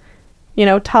this,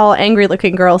 tall,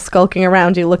 angry-looking girl skulking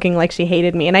around you looking like she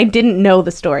hated me. And I didn't know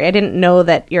the story. I didn't know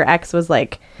that your ex was,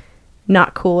 like,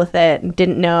 not cool with it and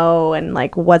didn't know and,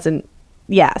 like, wasn't...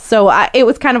 Yeah, so it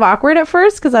was kind of awkward at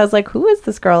first because I was like, who is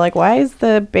this girl? Like, why is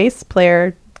the bass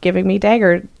player giving me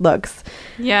dagger looks?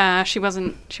 Yeah, she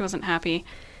wasn't happy.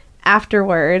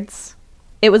 Afterwards,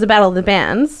 it was a battle of the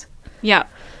bands. Yeah.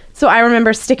 So I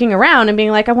remember sticking around and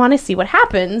being like, I want to see what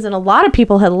happens. And a lot of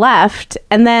people had left.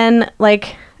 And then,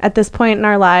 like, at this point in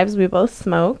our lives, we both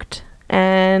smoked.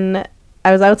 And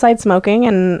I was outside smoking,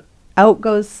 and out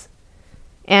goes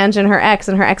Ange and her ex.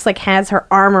 And her ex, like, has her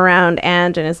arm around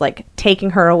Ange and is, like,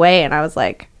 taking her away. And I was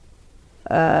like,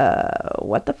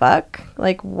 what the fuck?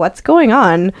 Like, what's going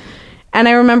on? And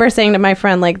I remember saying to my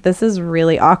friend, like, this is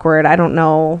really awkward. I don't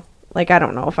know. Like, I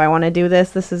don't know if I want to do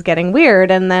this. This is getting weird.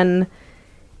 And then...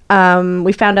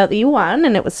 we found out that you won,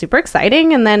 and it was super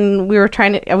exciting. And then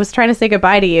I was trying to say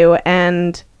goodbye to you,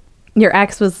 and your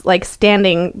ex was like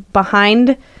standing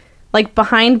behind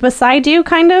beside you,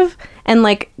 kind of, and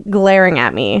like glaring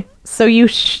at me. So you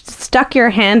stuck your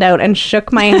hand out and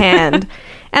shook my hand.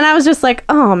 And I was just like,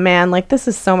 oh man, like this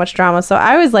is so much drama. So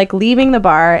I was like leaving the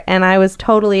bar, and I was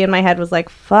totally in my head was like,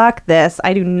 fuck this.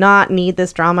 I do not need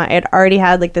this drama. I had already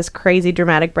had like this crazy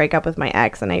dramatic breakup with my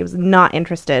ex, and I was not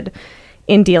interested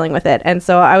in dealing with it. And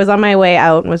so I was on my way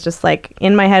out and was just like,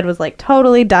 in my head was like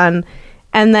totally done.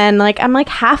 And then like I'm like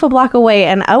half a block away,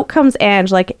 and out comes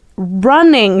Ange like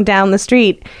running down the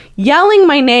street yelling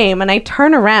my name, and I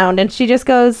turn around and she just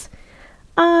goes,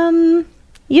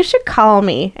 you should call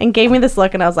me, and gave me this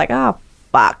look, and I was like, oh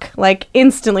fuck, like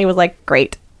instantly was like,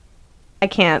 great, I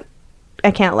can't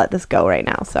let this go right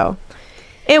now. So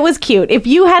it was cute. If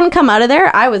you hadn't come out of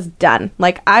there, I was done.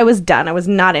 Like I was done. I was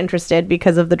not interested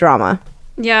because of the drama.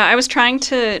 Yeah, I was trying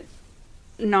to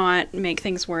not make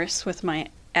things worse with my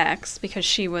ex because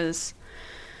she was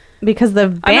because the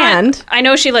band. I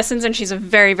know she listens, and she's a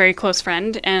very, very close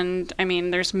friend. And I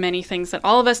mean, there's many things that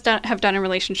all of us have done in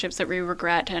relationships that we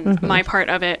regret. And my part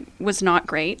of it was not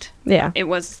great. Yeah. It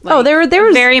was like there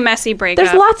was very messy breakup.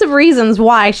 There's lots of reasons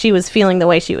why she was feeling the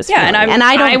way she was feeling. And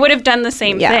I would have done the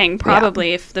same Yeah, thing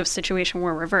probably if the situation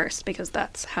were reversed, because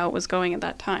that's how it was going at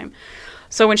that time.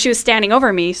 So when she was standing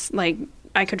over me, like,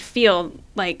 I could feel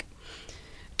like,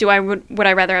 would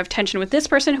I rather have tension with this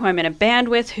person who I'm in a band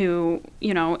with, who,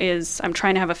 you know, I'm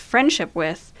trying to have a friendship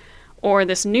with, or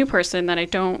this new person that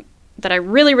I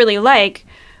really, really like,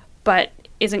 but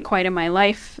isn't quite in my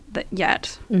life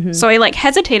yet. Mm-hmm. So I like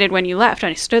hesitated when you left,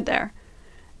 and I stood there,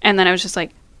 and then I was just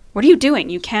like, what are you doing?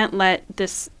 You can't let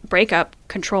this breakup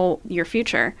control your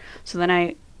future. So then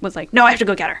I was like, no, I have to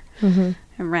go get her, and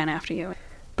ran after you.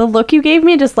 The look you gave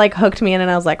me just like hooked me in,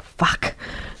 and I was like, fuck.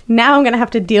 Now I'm going to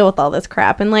have to deal with all this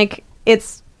crap. And like,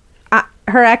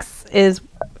 her ex is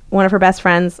one of her best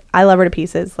friends. I love her to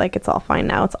pieces. Like, it's all fine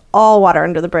now. It's all water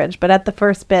under the bridge. But at the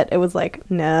first bit, it was like,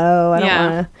 no, I don't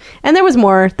want to. And there was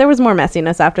more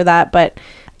messiness after that. But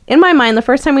in my mind, the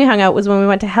first time we hung out was when we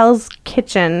went to Hell's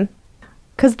Kitchen.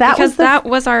 Because that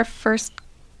was our first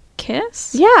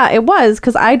kiss? Yeah, it was.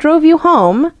 Because I drove you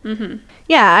home. Mm-hmm.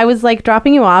 Yeah, I was like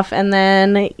dropping you off. And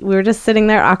then we were just sitting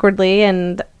there awkwardly,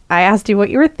 and I asked you what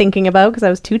you were thinking about because I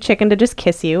was too chicken to just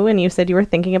kiss you, and you said you were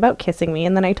thinking about kissing me,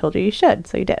 and then I told you should,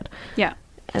 so you did. Yeah.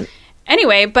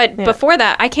 Anyway, but before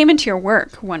that, I came into your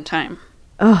work one time.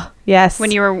 Oh, yes.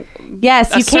 When you were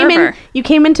you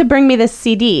came in to bring me this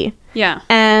CD. Yeah.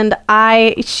 And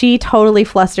she totally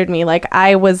flustered me. Like,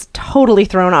 I was totally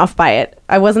thrown off by it.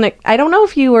 I don't know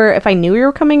if I knew you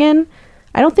were coming in.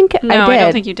 I don't think I did. No, I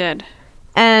don't think you did.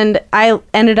 And I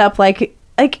ended up like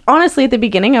honestly, at the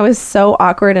beginning, I was so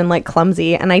awkward and like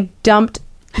clumsy, and I dumped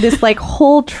this like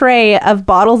whole tray of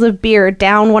bottles of beer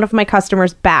down one of my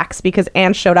customers' backs because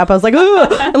Anne showed up. I was like,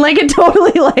 ugh! And like it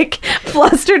totally like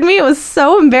flustered me. It was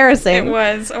so embarrassing. It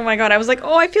was. Oh my God. I was like,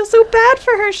 oh, I feel so bad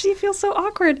for her. She feels so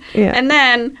awkward. Yeah.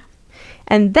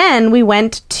 And then we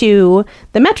went to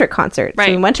the Metric concert. Right.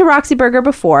 So we went to Roxy Burger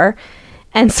before.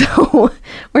 And so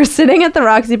we're sitting at the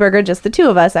Roxy Burger, just the two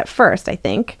of us at first, I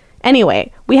think.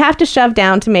 Anyway, we have to shove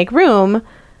down to make room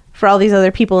for all these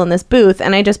other people in this booth,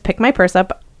 and I just pick my purse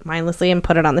up mindlessly and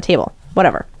put it on the table.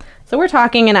 Whatever. So we're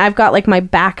talking, and I've got like my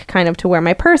back kind of to where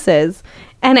my purse is,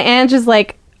 and Anne just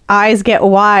like eyes get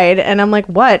wide, and I'm like,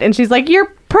 what? And she's like, your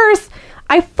purse.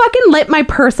 I fucking lit my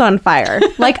purse on fire.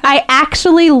 Like, I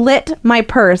actually lit my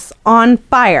purse on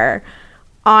fire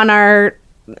on our,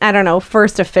 I don't know,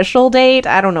 first official date.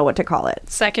 I don't know what to call it.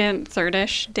 Second,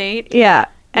 third-ish date. Yeah.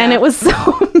 And it was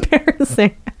so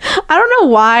embarrassing. I don't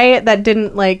know why that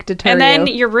didn't like deter you. And then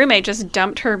your roommate just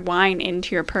dumped her wine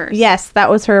into your purse. Yes, that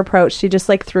was her approach. She just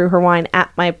like threw her wine at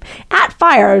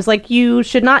fire. I was like, you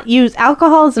should not use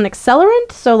alcohol as an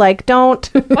accelerant, so like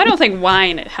don't. Well, I don't think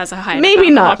wine has a high maybe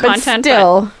not content, but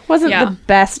still wasn't the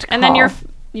best call. And then you're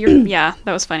yeah,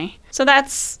 that was funny. So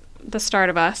that's the start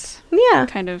of us. Yeah,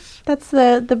 kind of. That's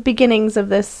the beginnings of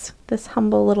this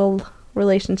humble little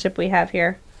relationship we have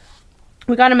here.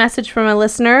 We got a message from a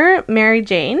listener, Mary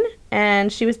Jane,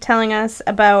 and she was telling us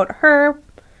about her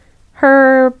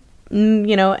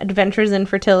adventures in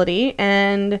fertility,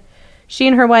 and she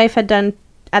and her wife had done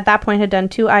 2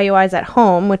 IUIs at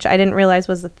home, which I didn't realize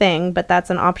was a thing, but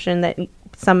that's an option that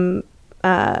some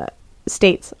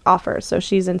states offer. So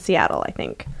she's in Seattle, I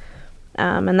think,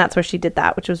 and that's where she did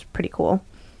that, which was pretty cool.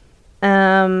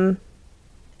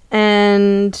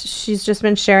 And she's just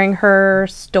been sharing her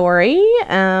story.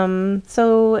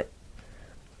 So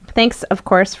thanks, of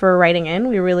course, for writing in.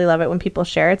 We really love it when people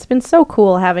share. It's been so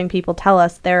cool having people tell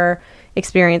us their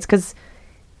experience, because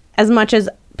as much as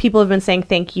people have been saying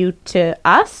thank you to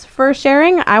us for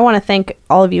sharing, I want to thank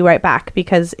all of you right back,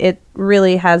 because it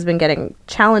really has been getting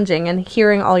challenging, and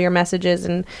hearing all your messages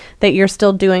and that you're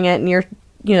still doing it and you're,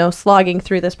 slogging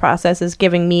through this process is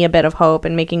giving me a bit of hope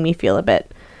and making me feel a bit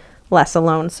less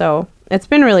alone. So it's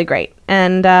been really great.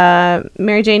 And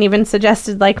Mary Jane even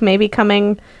suggested like maybe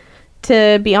coming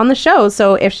to be on the show.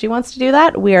 So if she wants to do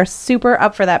that, we are super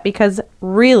up for that, because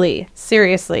really,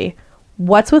 seriously,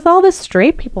 what's with all the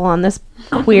straight people on this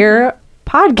queer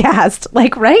podcast?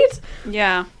 Like, right?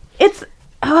 Yeah. It's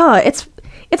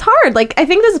hard. Like, I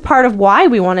think this is part of why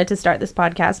we wanted to start this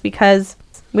podcast, because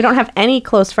we don't have any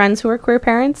close friends who are queer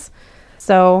parents.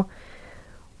 So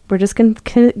we're just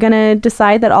gonna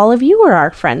decide that all of you are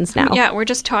our friends now. Yeah, we're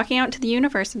just talking out to the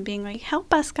universe and being like,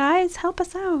 help us, guys, help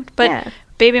us out. But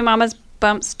baby mama's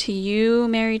bumps to you,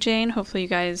 Mary Jane. Hopefully you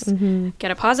guys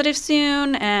get a positive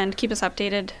soon, and keep us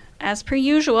updated as per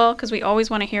usual, because we always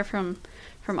want to hear from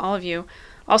all of you.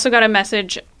 Also got a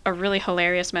message a really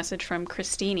hilarious message from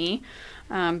Christine.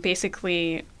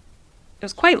 Basically, it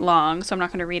was quite long, so I'm not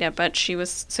going to read it, but she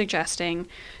was suggesting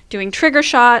doing trigger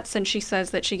shots, and she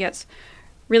says that she gets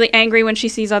really angry when she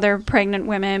sees other pregnant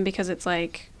women because it's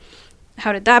like,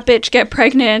 how did that bitch get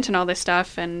pregnant and all this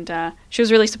stuff. And she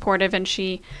was really supportive, and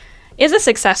she is a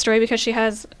success story because she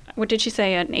has, what did she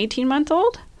say, an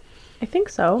 18-month-old? I think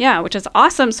so. Yeah, which is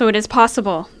awesome. So it is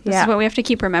possible. This Yeah. is what we have to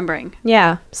keep remembering.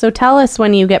 Yeah. So tell us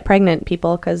when you get pregnant,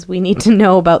 people, because we need to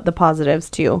know about the positives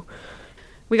too.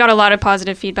 We got a lot of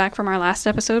positive feedback from our last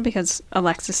episode because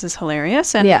Alexis is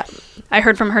hilarious. And Yeah. I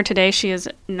heard from her today she is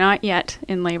not yet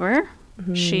in labor.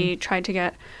 She tried to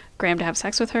get Graham to have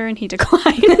sex with her and he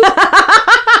declined.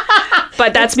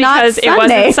 But that's because it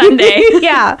wasn't Sunday.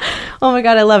 Yeah. Oh my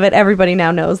God, I love it. Everybody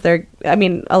now knows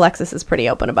Alexis is pretty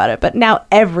open about it, but now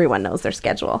everyone knows their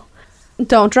schedule.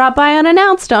 Don't drop by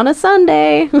unannounced on a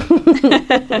Sunday.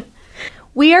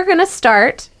 We are going to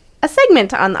start a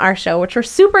segment on our show, which we're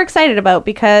super excited about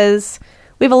because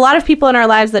we have a lot of people in our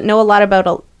lives that know a lot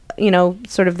about,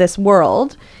 sort of this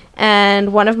world.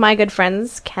 And one of my good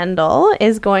friends, Kendall,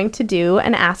 is going to do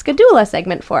an Ask a Doula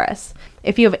segment for us.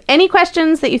 If you have any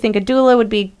questions that you think a doula would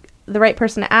be the right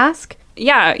person to ask,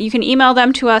 yeah, you can email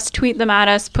them to us, tweet them at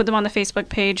us, put them on the Facebook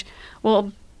page.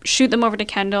 We'll shoot them over to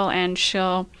Kendall and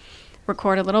she'll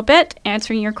record a little bit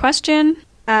answering your question.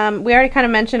 we already kind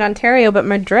of mentioned Ontario, but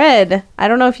Madrid, I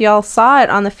don't know if y'all saw it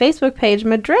on the Facebook page.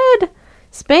 Madrid,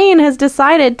 Spain has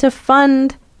decided to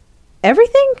fund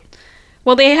everything.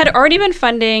 Well, they had already been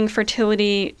funding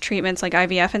fertility treatments like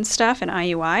IVF and stuff and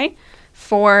IUI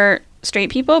for straight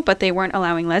people, but they weren't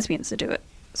allowing lesbians to do it.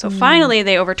 So finally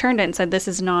they overturned it and said this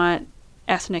is not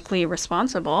ethnically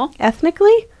responsible.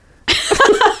 Ethnically?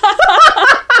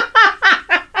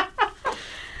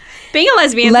 Being a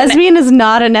lesbian. Lesbian is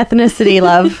not an ethnicity,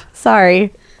 love.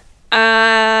 Sorry.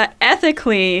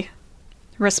 Ethically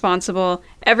responsible.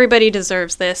 Everybody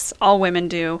deserves this. All women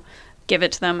do. Give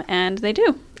it to them, and they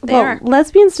do. They are.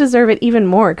 Lesbians deserve it even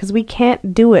more because we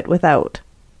can't do it without.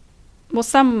 Well,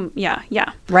 some, yeah.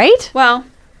 Right? Well,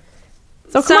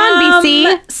 so come on,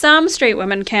 BC. Some straight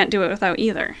women can't do it without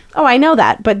either. Oh, I know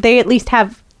that, but they at least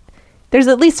have. There's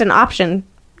at least an option,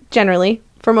 generally,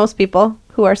 for most people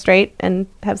who are straight and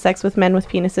have sex with men with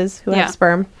penises who have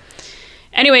sperm.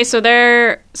 Anyway, so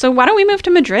why don't we move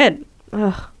to Madrid?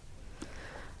 Ugh.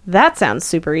 That sounds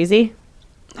super easy.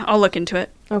 I'll look into it.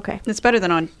 Okay. It's better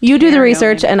than on. You do the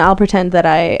research and I'll pretend that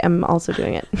I am also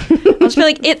doing it. I'll just be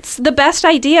like, it's the best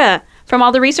idea from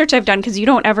all the research I've done because you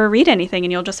don't ever read anything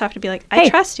and you'll just have to be like, I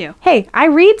trust you. Hey, I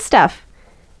read stuff.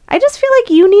 I just feel like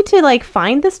you need to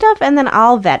find the stuff and then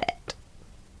I'll vet it.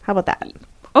 How about that?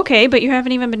 Okay, but you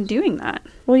haven't even been doing that.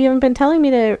 Well, you haven't been telling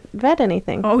me to vet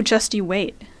anything. Oh, just you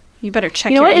wait. You better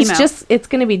check your email. It's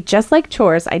going to be just like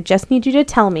chores. I just need you to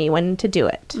tell me when to do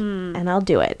it and I'll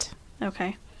do it.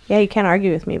 Okay. Yeah, you can't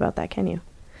argue with me about that, can you?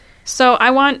 So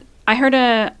I heard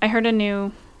a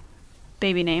new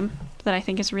baby name that I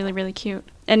think is really, really cute.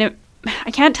 And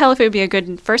I can't tell if it would be a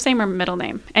good first name or middle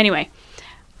name. Anyway,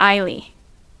 Eiley.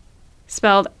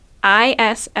 Spelled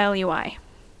Isley.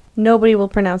 Nobody will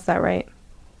pronounce that right.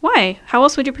 Why? How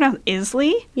else would you pronounce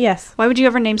Isley? Yes. Why would you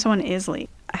ever name someone Isley?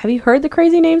 Have you heard the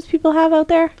crazy names people have out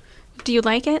there? Do you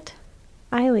like it?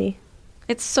 Eiley.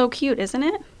 It's so cute, isn't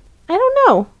it? I don't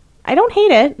know. I don't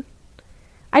hate it.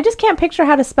 I just can't picture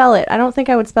how to spell it. I don't think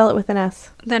I would spell it with an S.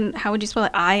 Then how would you spell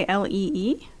it?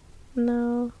 Ilee?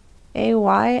 No.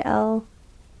 Ayle.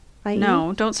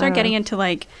 No, don't start getting into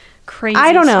crazy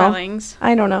spellings.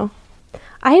 I don't know.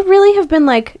 I really have been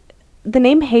the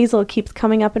name Hazel keeps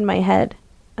coming up in my head,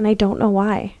 and I don't know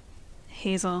why.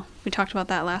 Hazel. We talked about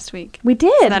that last week. We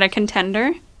did. Is that a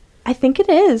contender? I think it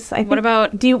is. What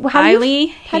about Eiley,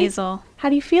 Hazel? How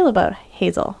do you feel about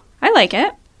Hazel? I like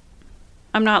it.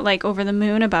 I'm not over the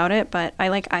moon about it, but I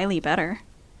like Eiley better.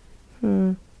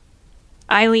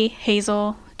 Eiley,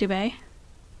 Hazel, Dubé.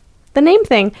 The name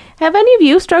thing. Have any of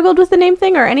you struggled with the name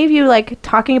thing? Or any of you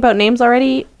talking about names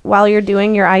already while you're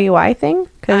doing your IUI thing?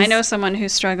 I know someone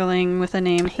who's struggling with a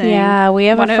name thing. Yeah, we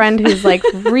have a friend who's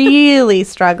really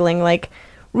struggling.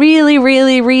 Really,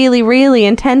 really, really, really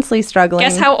intensely struggling.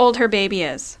 Guess how old her baby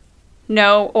is?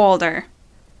 No, older.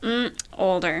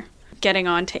 Older. Getting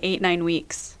on to 8-9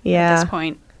 weeks. Yeah. At this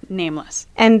point, nameless.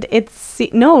 And it's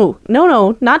no,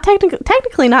 not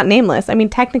technically not nameless. I mean,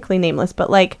 technically nameless,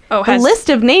 but the list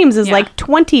of names is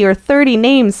 20 or 30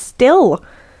 names still.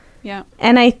 Yeah.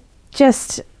 And I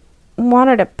just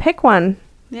wanted to pick one.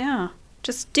 Yeah.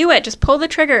 Just do it. Just pull the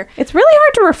trigger. It's really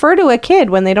hard to refer to a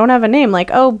kid when they don't have a name.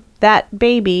 That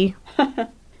baby.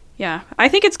 Yeah. I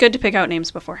think it's good to pick out names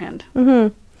beforehand.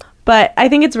 Mm-hmm. But I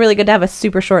think it's really good to have a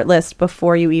super short list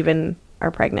before you even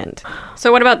are pregnant.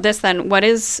 So what about this then? What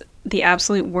is the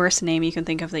absolute worst name you can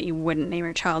think of that you wouldn't name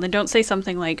your child? And don't say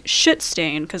something like shit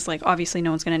stain, because like obviously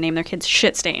no one's going to name their kids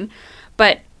shit stain.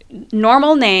 But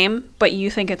normal name, but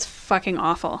you think it's fucking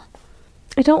awful.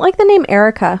 I don't like the name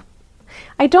Erica.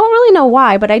 I don't really know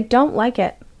why, but I don't like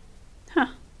it. Huh.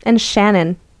 And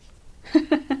Shannon.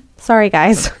 Sorry,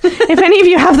 guys. If any of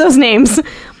you have those names,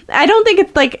 I don't think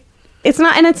it's like, it's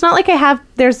not like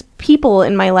there's people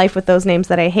in my life with those names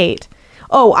that I hate.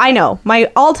 Oh, I know. My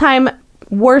all-time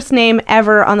worst name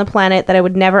ever on the planet that I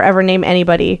would never ever name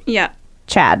anybody. Yeah.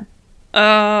 Chad.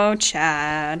 Oh,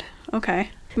 Chad. Okay.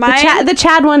 The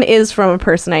Chad one is from a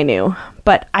person I knew,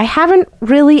 but I haven't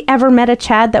really ever met a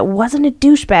Chad that wasn't a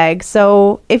douchebag.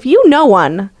 So if you know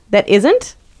one that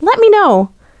isn't, let me know.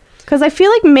 Because I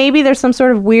feel like maybe there's some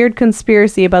sort of weird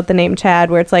conspiracy about the name Chad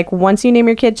where it's like, once you name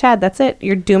your kid Chad, that's it.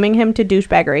 You're dooming him to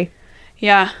douchebaggery.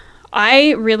 Yeah.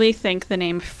 I really think the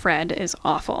name Fred is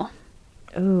awful.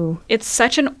 Ooh. It's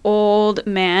such an old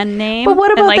man name. But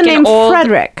what about like the name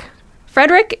Frederick?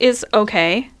 Frederick is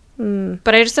okay.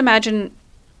 But I just imagine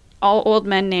all old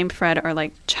men named Fred are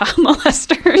like child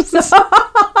molesters.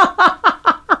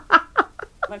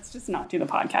 Let's just not do the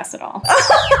podcast at all.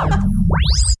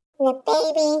 The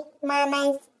Baby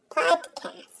Mama's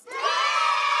Podcast.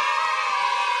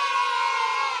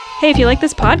 Hey, if you like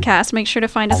this podcast, make sure to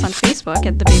find us on Facebook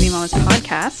at The Baby Mamas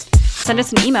Podcast. Send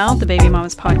us an email,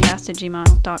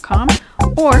 thebabymamaspodcast@gmail.com,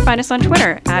 or find us on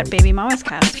Twitter at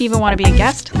BabyMamasCast. If you even want to be a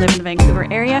guest, live in the Vancouver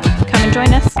area, come and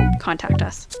join us, contact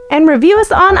us. And review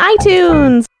us on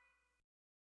iTunes.